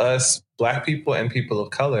lot of us Black people and people of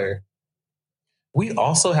color, we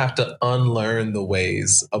also have to unlearn the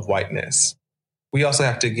ways of whiteness. We also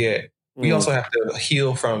have to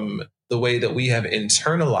heal from the way that we have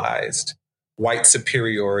internalized white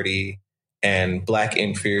superiority and Black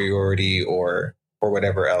inferiority or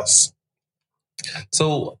whatever else.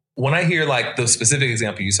 So when I hear like the specific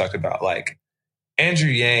example you talked about, like Andrew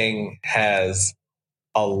Yang has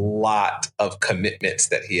a lot of commitments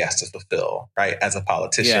that he has to fulfill, right? As a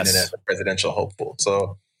politician and as a presidential hopeful.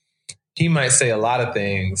 So he might say a lot of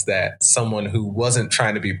things that someone who wasn't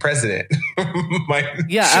trying to be president might.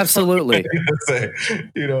 Yeah, absolutely. Say,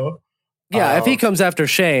 Yeah, if he comes after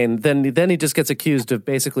Shane, then he just gets accused of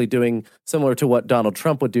basically doing similar to what Donald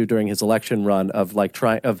Trump would do during his election run of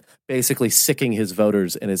basically sicking his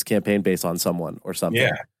voters and his campaign base on someone or something.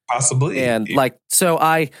 Yeah, possibly. And so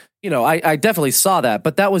I definitely saw that,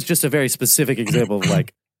 but that was just a very specific example of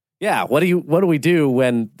like, yeah, what do we do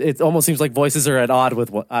when it almost seems like voices are at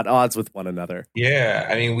odds with one another? Yeah,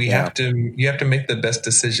 I mean, you have to make the best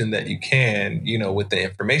decision that you can, with the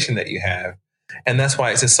information that you have. And that's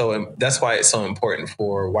why it's so important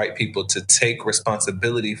for white people to take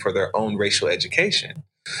responsibility for their own racial education,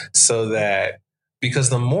 so that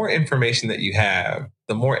because the more information that you have,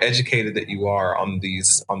 the more educated that you are on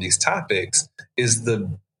these topics, is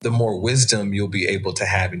the more wisdom you'll be able to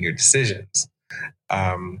have in your decisions.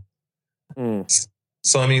 So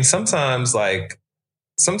I mean, sometimes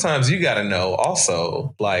you got to know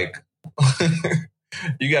also, like.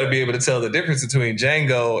 You got to be able to tell the difference between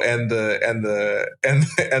Django and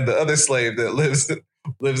the other slave that lives in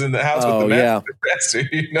the house with the master.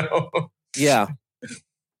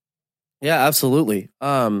 Yeah, absolutely.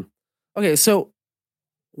 Okay, so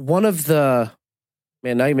one of the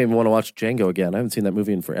Man, now you made me want to watch Django again. I haven't seen that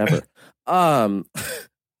movie in forever. Um,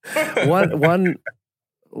 one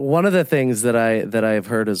one of the things that I've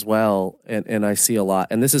heard as well, and I see a lot,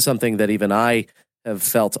 and this is something that even I have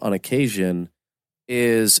felt on occasion,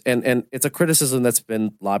 is and it's a criticism that's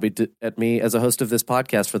been lobbied at me as a host of this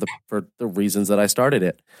podcast for the reasons that I started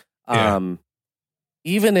it. Yeah.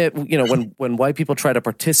 Even it, when white people try to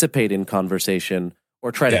participate in conversation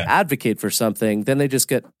or try to advocate for something, then they just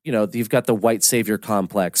get, you've got the white savior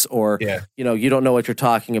complex, or you don't know what you're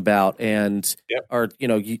talking about, and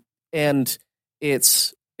and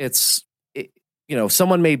it's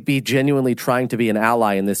someone may be genuinely trying to be an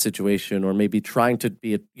ally in this situation, or maybe trying to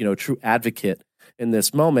be a true advocate in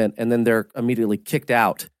this moment, and then they're immediately kicked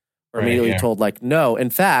out or immediately told, like, no, in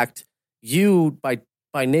fact, you by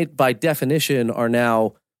definition are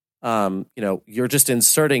now, you're just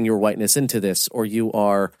inserting your whiteness into this, or you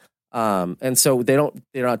are, and so they're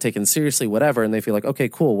not taken seriously, whatever, and they feel like, okay,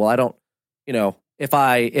 cool, well, I don't, if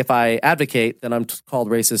I advocate, then I'm called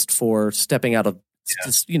racist for stepping out of,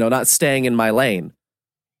 not staying in my lane.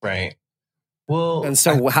 Right. Well, and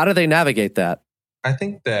so how do they navigate that? I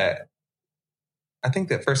think that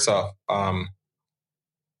first off,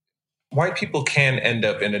 white people can end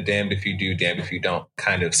up in a damned if you do, damned if you don't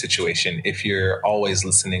kind of situation if you're always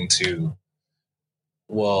listening to,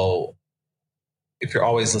 well,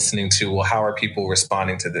 how are people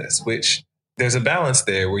responding to this? Which there's a balance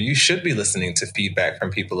there where you should be listening to feedback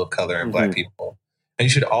from people of color and Black people. And you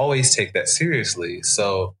should always take that seriously.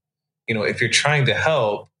 So, if you're trying to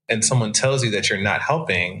help and someone tells you that you're not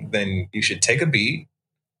helping, then you should take a beat,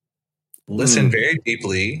 listen very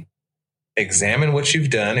deeply, examine what you've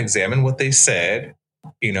done, examine what they said,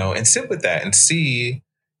 and sit with that and see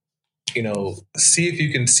if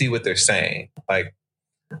you can see what they're saying.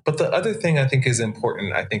 But the other thing I think is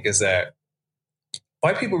important, is that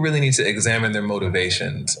white people really need to examine their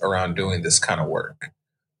motivations around doing this kind of work,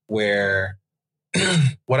 where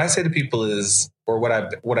what I say to people is, or what I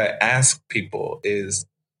ask people is,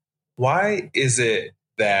 why is it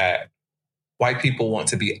that white people want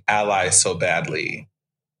to be allies so badly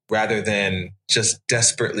rather than just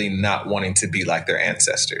desperately not wanting to be like their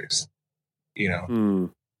ancestors?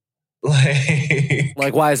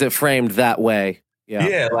 Like, why is it framed that way?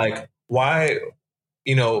 Yeah, like, why,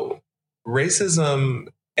 racism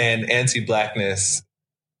and anti-Blackness,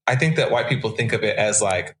 I think that white people think of it as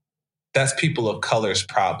like, that's people of color's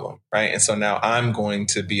problem, right? And so now I'm going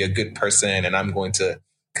to be a good person and I'm going to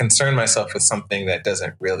concern myself with something that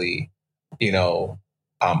doesn't really,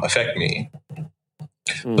 affect me.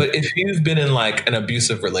 But if you've been in like an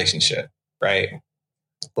abusive relationship, right?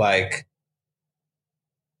 Like,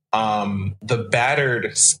 the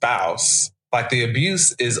battered spouse, like, the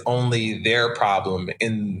abuse is only their problem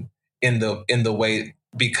in the way,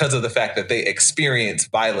 because of the fact that they experience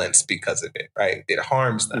violence because of it, right? It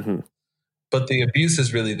harms them. But the abuse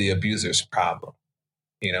is really the abuser's problem,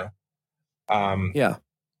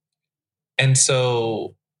 And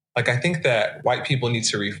so, like, I think that white people need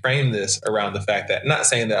to reframe this around the fact that, not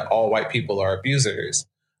saying that all white people are abusers,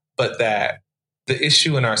 but that the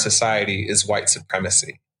issue in our society is white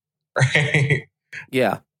supremacy, right?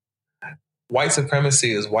 Yeah. White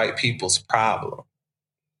supremacy is white people's problem,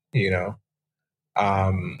 even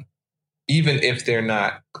if they're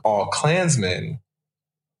not all Klansmen,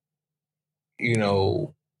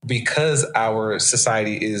 because our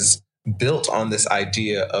society is built on this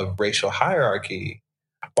idea of racial hierarchy,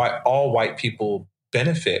 all white people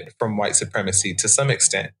benefit from white supremacy to some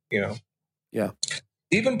extent, Yeah.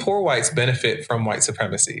 Even poor whites benefit from white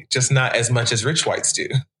supremacy, just not as much as rich whites do,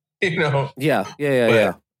 Yeah.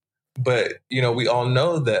 But, we all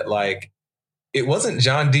know that, like, it wasn't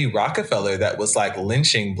John D. Rockefeller that was like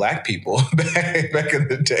lynching Black people back in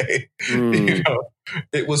the day.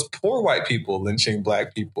 It was poor white people lynching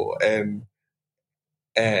Black people. So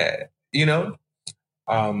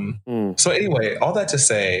anyway, all that to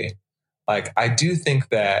say, like, I do think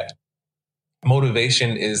that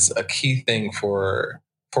motivation is a key thing for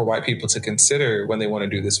white people to consider when they want to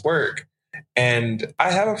do this work. And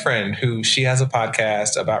I have a friend who, she has a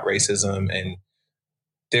podcast about racism, and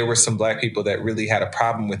there were some Black people that really had a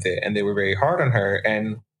problem with it, and they were very hard on her.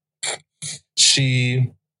 And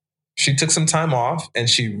she took some time off, and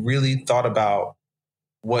she really thought about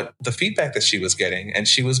what the feedback that she was getting, and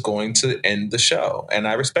she was going to end the show. And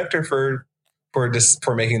I respect her for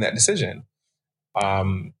making that decision.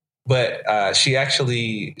 But she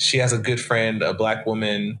has a good friend, a Black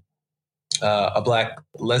woman, a Black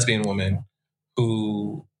lesbian woman,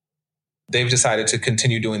 who they've decided to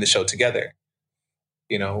continue doing the show together.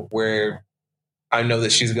 Where I know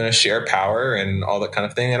that she's going to share power and all that kind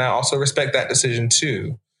of thing. And I also respect that decision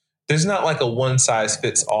too. There's not like a one size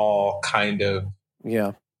fits all kind of,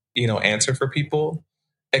 answer for people,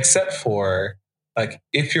 except for like,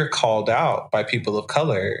 if you're called out by people of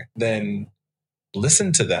color, then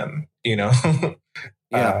listen to them,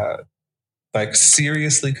 like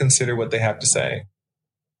seriously consider what they have to say.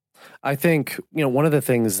 I think, one of the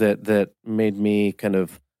things that made me kind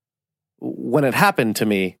of, when it happened to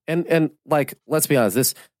me, and like, let's be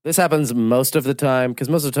honest, this happens most of the time, because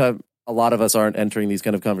most of the time, a lot of us aren't entering these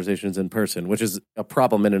kind of conversations in person, which is a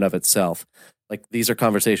problem in and of itself. Like, these are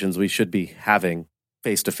conversations we should be having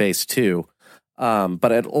face to face too.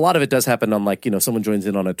 But a lot of it does happen on, like, someone joins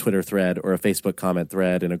in on a Twitter thread or a Facebook comment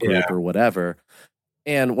thread in a group or whatever.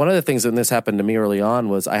 And one of the things when this happened to me early on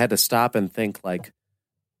was I had to stop and think, like,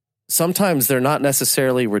 sometimes they're not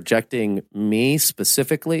necessarily rejecting me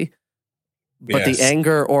specifically, but the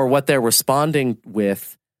anger or what they're responding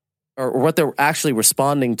with, or what they're actually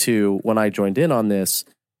responding to when I joined in on this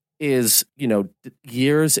is,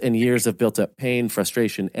 years and years of built up pain,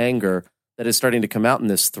 frustration, anger that is starting to come out in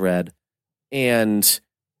this thread. And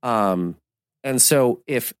so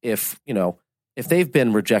if they've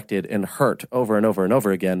been rejected and hurt over and over and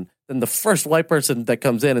over again, then the first white person that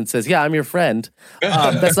comes in and says, "Yeah, I'm your friend,"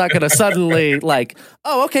 that's not going to suddenly like,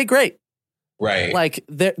 "Oh, okay, great." Right. Like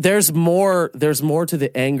there's more to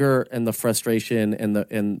the anger and the frustration and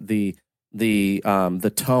the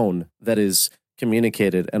tone that is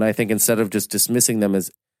communicated. And I think instead of just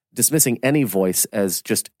dismissing any voice as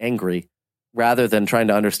just angry, rather than trying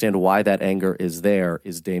to understand why that anger is there,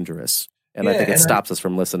 is dangerous. And I think it stops us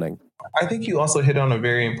from listening. I think you also hit on a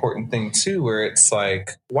very important thing too, where it's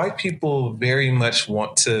like white people very much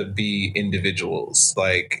want to be individuals.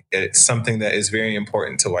 Like, it's something that is very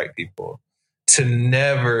important to white people to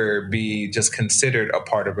never be just considered a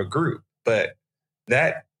part of a group. But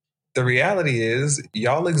the reality is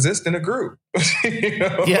y'all exist in a group.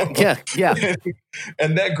 Yeah.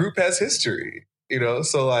 And that group has history,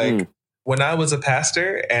 so like when I was a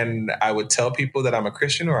pastor and I would tell people that I'm a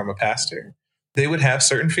Christian or I'm a pastor, they would have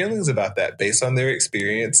certain feelings about that based on their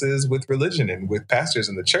experiences with religion and with pastors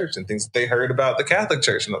in the church and things that they heard about the Catholic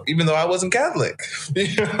Church, even though I wasn't Catholic.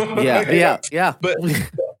 Yeah.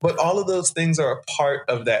 But all of those things are a part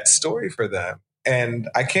of that story for them. And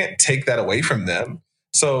I can't take that away from them.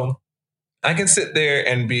 So I can sit there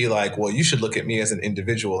and be like, well, you should look at me as an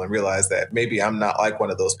individual and realize that maybe I'm not like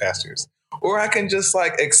one of those pastors. Or I can just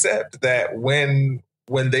like accept that when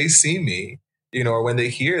they see me, or when they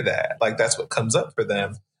hear that, like, that's what comes up for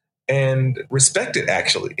them, and respect it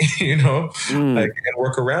actually, like, and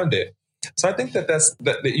work around it. So I think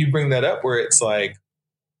that you bring that up where it's like,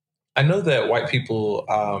 I know that white people,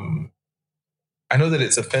 I know that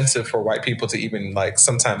it's offensive for white people to even like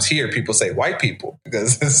sometimes hear people say white people,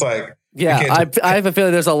 because it's like, I have a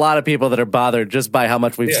feeling there's a lot of people that are bothered just by how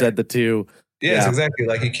much we've said the two. Yes, exactly.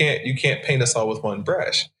 Like, you can't paint us all with one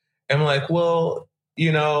brush. And I'm like, well,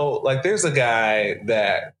 like, there's a guy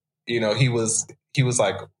that, he was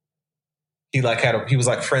like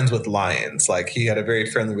friends with lions. Like, he had a very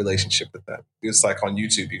friendly relationship with them. He was like on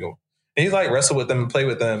YouTube, and he like wrestled with them and played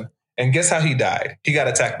with them. And guess how he died? He got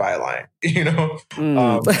attacked by a lion, and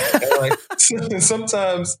like,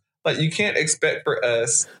 sometimes like you can't expect for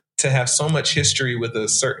us to have so much history with a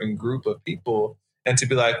certain group of people and to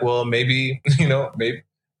be like, well, maybe,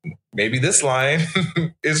 maybe this lion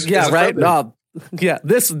is right. No,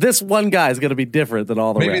 this one guy is going to be different than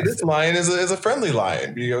all the rest. Maybe this lion is a friendly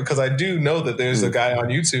lion, because I do know that there's a guy on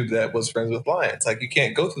YouTube that was friends with lions. Like, you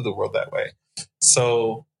can't go through the world that way.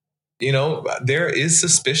 So, there is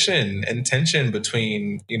suspicion and tension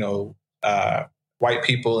between, white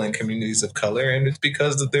people and communities of color. And it's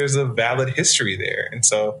because there's a valid history there. And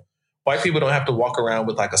so white people don't have to walk around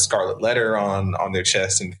with like a scarlet letter on their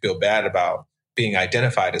chest and feel bad about being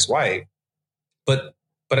identified as white. But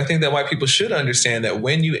I think that white people should understand that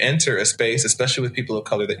when you enter a space, especially with people of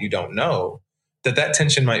color that you don't know, that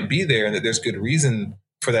tension might be there and that there's good reason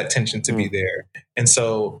for that tension to be there. And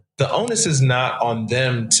so the onus is not on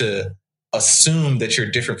them to assume that you're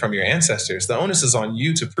different from your ancestors. The onus is on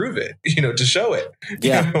you to prove it, to show it.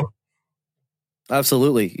 Yeah,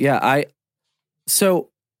 absolutely. Yeah. I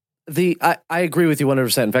agree with you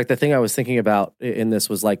 100%. In fact, the thing I was thinking about in this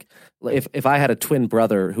was like, if I had a twin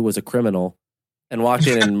brother who was a criminal and walked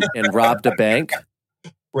in and robbed a bank,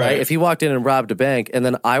 right? If he walked in and robbed a bank and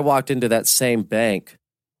then I walked into that same bank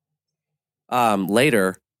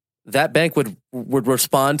later, that bank would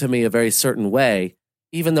respond to me a very certain way,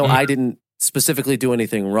 even though I didn't specifically do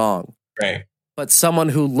anything wrong. Right. But someone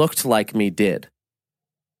who looked like me did.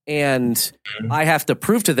 and I have to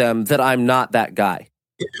prove to them that I'm not that guy.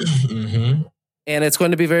 Mm-hmm. And it's going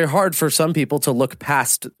to be very hard for some people to look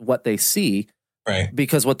past what they see, Right.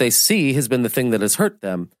 because what they see has been the thing that has hurt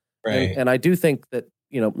them. Right. And I do think that,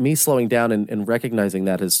 me slowing down and recognizing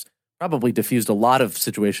that has probably diffused a lot of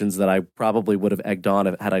situations that I probably would have egged on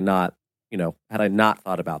had I not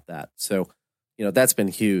thought about that. So, that's been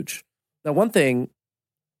huge. Now, one thing,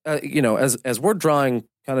 as we're drawing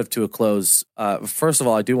kind of to a close, first of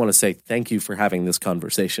all, I do want to say thank you for having this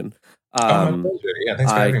conversation. My pleasure. Yeah,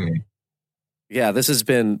 thanks for having me. Yeah, this has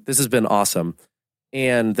been awesome,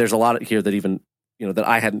 and there's a lot here that even that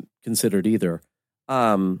I hadn't considered either.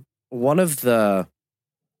 One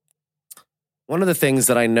of the things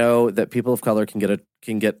that I know that people of color can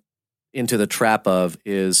get into the trap of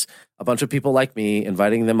is a bunch of people like me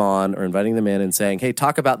inviting them on or inviting them in and saying, "Hey,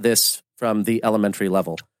 talk about this from the elementary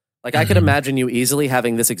level." Like, I could imagine you easily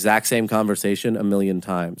having this exact same conversation a million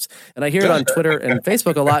times. And I hear it on Twitter and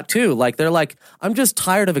Facebook a lot too. Like, they're like, "I'm just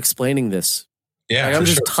tired of explaining this. Yeah, I'm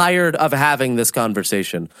just tired of having this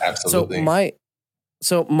conversation." Absolutely.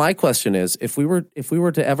 So my question is, if we were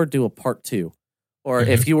to ever do a part 2, or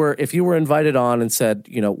if you were invited on and said,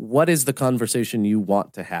 what is the conversation you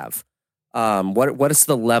want to have? What is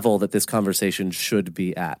the level that this conversation should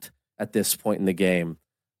be at this point in the game?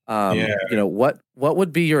 What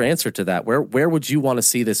would be your answer to that? Where would you want to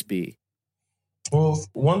see this be? Well,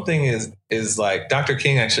 one thing is like Dr.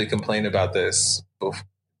 King actually complained about this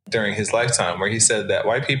during his lifetime, where he said that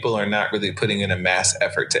white people are not really putting in a mass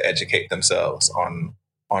effort to educate themselves on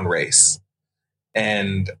race.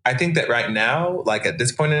 And I think that right now, like at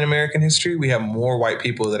this point in American history, we have more white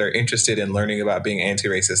people that are interested in learning about being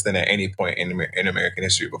anti-racist than at any point in American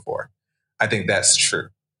history before. I think that's true.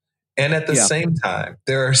 And at the same time,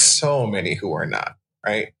 there are so many who are not,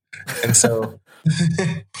 right? And so,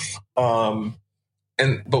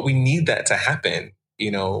 but we need that to happen.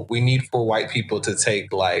 We need for white people to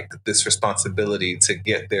take like this responsibility to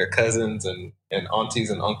get their cousins and aunties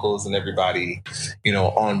and uncles and everybody,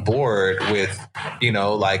 on board with,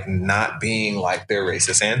 like not being like their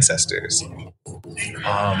racist ancestors. And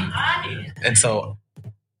so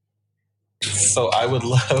I would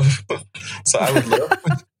love, I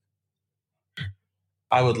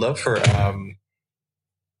would love for,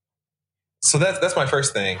 so that's my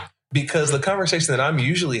first thing. Because the conversation that I'm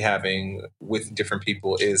usually having with different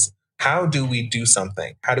people is, how do we do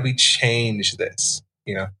something? How do we change this?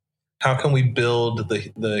 How can we build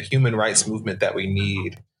the human rights movement that we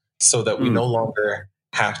need so that we no longer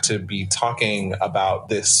have to be talking about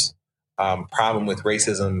this problem with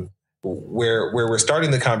racism where we're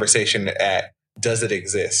starting the conversation at, does it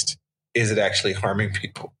exist? Is it actually harming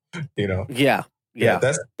people? Yeah,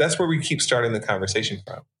 that's where we keep starting the conversation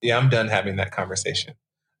from. Yeah, I'm done having that conversation.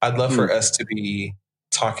 I'd love for us to be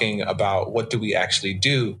talking about what do we actually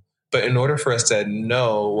do. But in order for us to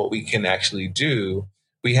know what we can actually do,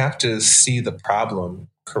 we have to see the problem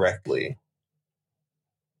correctly.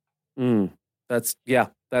 That's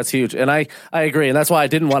huge. And I agree. And that's why I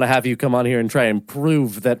didn't want to have you come on here and try and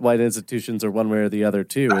prove that white institutions are one way or the other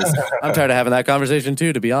too. I'm tired of having that conversation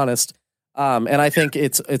too, to be honest. And I think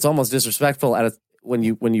it's almost disrespectful when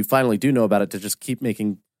you finally do know about it to just keep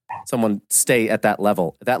making someone stay at that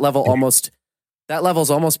level. That level's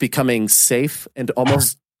almost becoming safe and it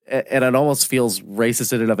almost feels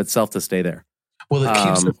racist in and of itself to stay there. Well, it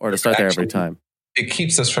keeps us or to start there every time. It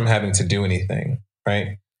keeps us from having to do anything,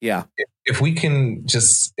 right? Yeah. If we can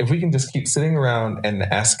just keep sitting around and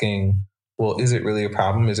asking, well, is it really a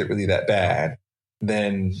problem? Is it really that bad?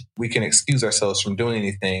 Then we can excuse ourselves from doing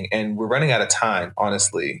anything. And we're running out of time,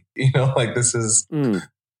 honestly. Like this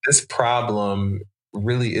problem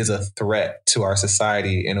really is a threat to our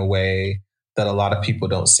society in a way that a lot of people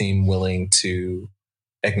don't seem willing to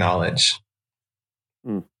acknowledge.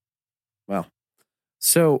 Wow.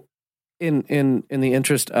 So in the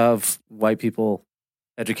interest of white people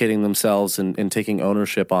educating themselves and taking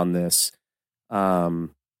ownership on this, I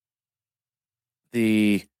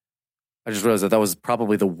just realized that was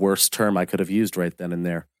probably the worst term I could have used right then and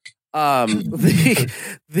there. What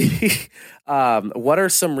are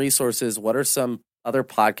some resources? What are some other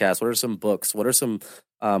podcasts? What are some books? What are some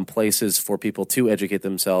places for people to educate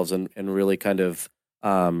themselves and really kind of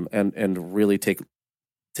and really take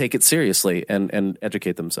it seriously and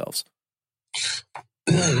educate themselves?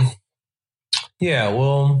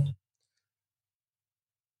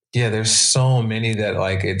 There's so many that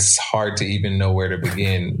like it's hard to even know where to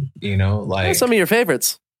begin. Like some of your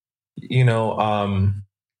favorites. One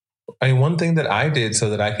thing that I did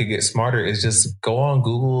so that I could get smarter is just go on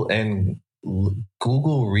Google and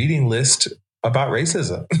Google reading list about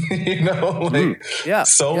racism.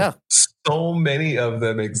 So many of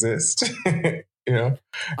them exist. I'm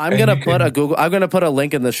gonna put a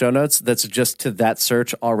link in the show notes that's just to that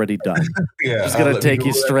search already done. It's gonna take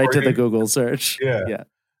you straight to the Google search.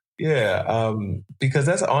 Because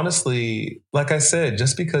that's honestly, like I said,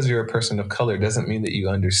 just because you're a person of color doesn't mean that you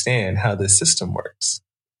understand how this system works.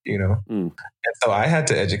 And so I had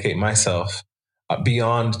to educate myself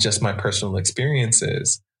beyond just my personal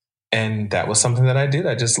experiences. And that was something that I did.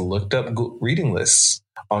 I just looked up reading lists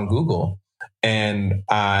on Google, and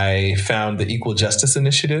I found the Equal Justice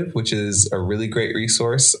Initiative, which is a really great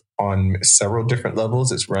resource on several different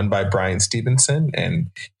levels. It's run by Bryan Stevenson,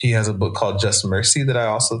 and he has a book called Just Mercy that I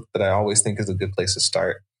always think is a good place to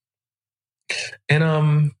start. And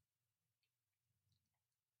I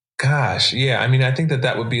think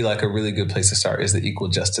that would be like a really good place to start, is the Equal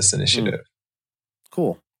Justice Initiative.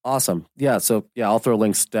 Cool. Awesome. Yeah. So I'll throw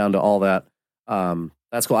links down to all that.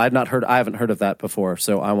 That's cool. I haven't heard of that before,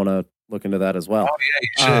 so I want to look into that as well. Oh yeah, you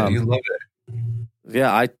should. You love it.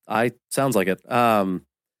 Yeah, I sounds like it.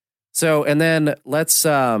 So, and then let's,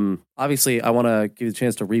 obviously I want to give you a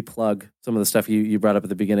chance to replug some of the stuff you brought up at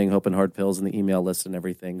the beginning, Hope and Hard Pills and the email list and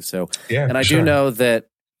everything. So, and I do know that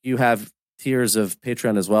you have tiers of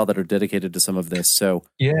Patreon as well that are dedicated to some of this. So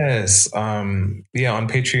yes. On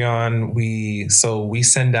Patreon, we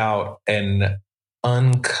send out an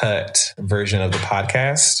uncut version of the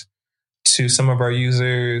podcast to some of our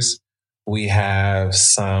users. We have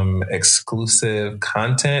some exclusive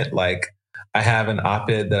content. Like I have an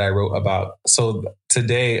op-ed that I wrote about. So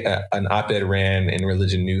today, an op-ed ran in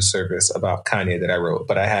Religion News Service about Kanye that I wrote,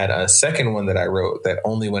 but I had a second one that I wrote that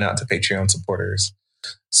only went out to Patreon supporters.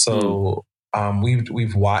 So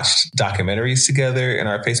we've watched documentaries together in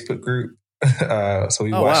our Facebook group.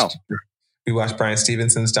 We watched Bryan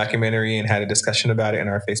Stevenson's documentary and had a discussion about it in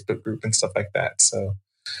our Facebook group and stuff like that. So,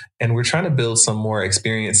 and we're trying to build some more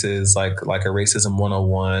experiences like a Racism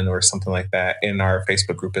 101 or something like that in our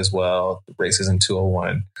Facebook group as well, Racism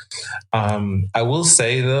 201. I will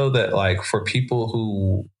say though that like for people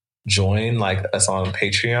who join like us on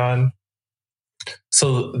Patreon,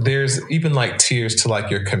 so there's even like tiers to like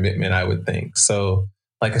your commitment, I would think. So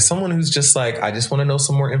like as someone who's just like, I just want to know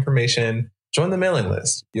some more information, join the mailing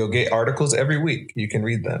list. You'll get articles every week. You can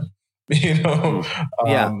read them, if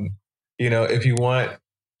you want,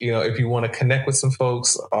 if you want to connect with some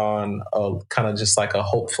folks on a kind of just like a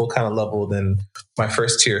hopeful kind of level, then my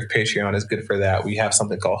first tier of Patreon is good for that. We have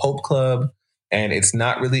something called Hope Club, and it's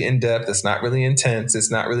not really in depth. It's not really intense. It's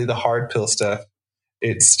not really the hard pill stuff.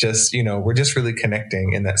 It's just, we're just really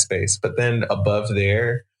connecting in that space. But then above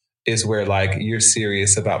there is where like you're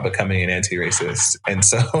serious about becoming an anti-racist. And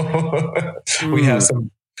so we have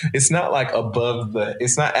it's not like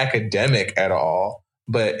it's not academic at all,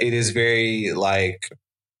 but it is very like,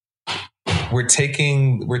 we're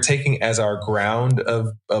taking as our ground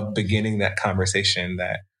of beginning that conversation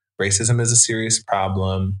that racism is a serious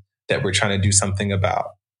problem that we're trying to do something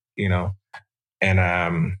about,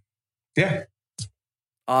 and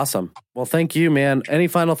Awesome. Well, thank you, man. Any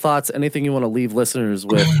final thoughts? Anything you want to leave listeners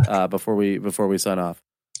with before we sign off?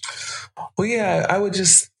 Well, yeah, I would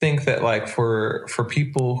just think that like for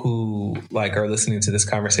people who like are listening to this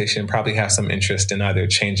conversation, probably have some interest in either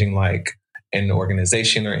changing like an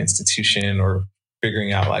organization or institution or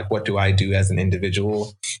figuring out like, what do I do as an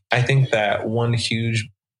individual? I think that one huge,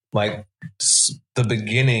 like the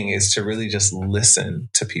beginning is to really just listen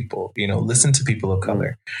to people, listen to people of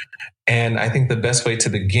color. And I think the best way to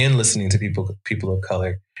begin listening to people of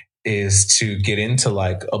color is to get into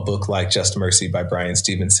like a book like Just Mercy by Bryan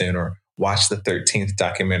Stevenson, or watch the 13th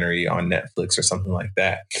documentary on Netflix or something like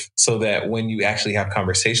that. So that when you actually have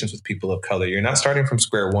conversations with people of color, you're not starting from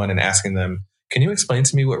square one and asking them, can you explain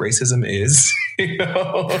to me what racism is?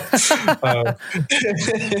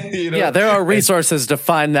 There are resources to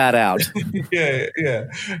find that out.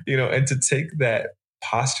 And to take that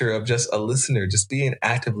posture of just a listener, just be an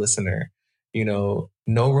active listener, no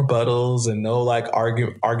rebuttals and no like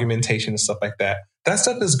argumentation and stuff like that. That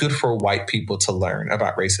stuff is good for white people to learn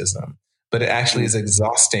about racism, but it actually is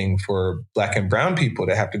exhausting for Black and brown people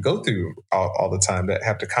to have to go through all the time, that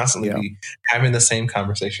have to constantly be having the same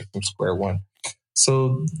conversation from square one.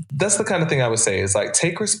 So that's the kind of thing I would say is like,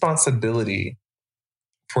 take responsibility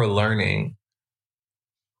for learning.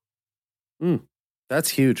 That's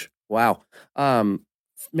huge. Wow.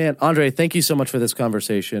 Man, Andre, thank you so much for this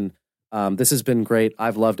conversation. This has been great.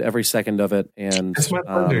 I've loved every second of it. And it's my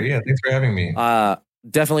pleasure. Thanks for having me.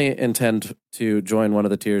 Definitely intend to join one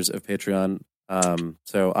of the tiers of Patreon.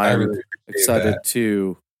 So I'm really excited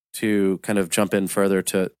to kind of jump in further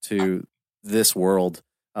to this world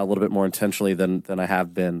a little bit more intentionally than I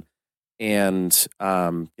have been. And,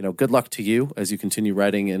 good luck to you as you continue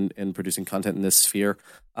writing and producing content in this sphere,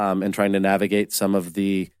 and trying to navigate some of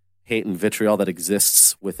the hate and vitriol that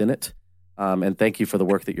exists within it. And thank you for the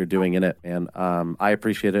work that you're doing in it, man. I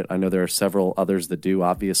appreciate it. I know there are several others that do,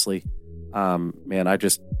 obviously. Man, I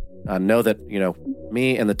just know that,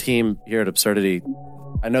 me and the team here at Absurdity,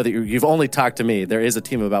 I know that you've only talked to me. There is a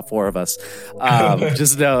team of about 4 of us.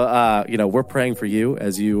 Just know, we're praying for you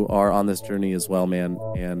as you are on this journey as well, man.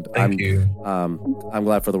 And Thank you. I'm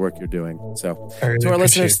glad for the work you're doing. So I really to our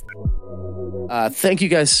appreciate listeners, thank you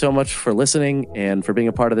guys so much for listening and for being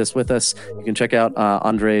a part of this with us. You can check out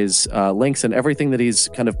Andre's links and everything that he's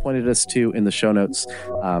kind of pointed us to in the show notes.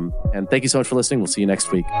 And thank you so much for listening. We'll see you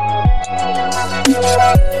next week.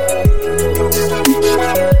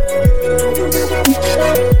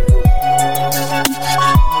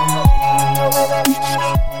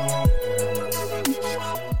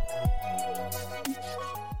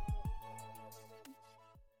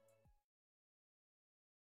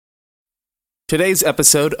 Today's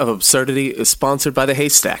episode of Absurdity is sponsored by The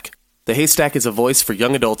Haystack. The Haystack is a voice for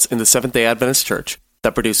young adults in the Seventh-day Adventist Church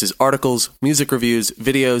that produces articles, music reviews,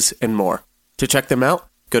 videos, and more. To check them out,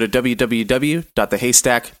 go to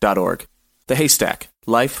www.thehaystack.org. The Haystack.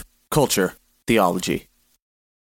 Life, culture, theology.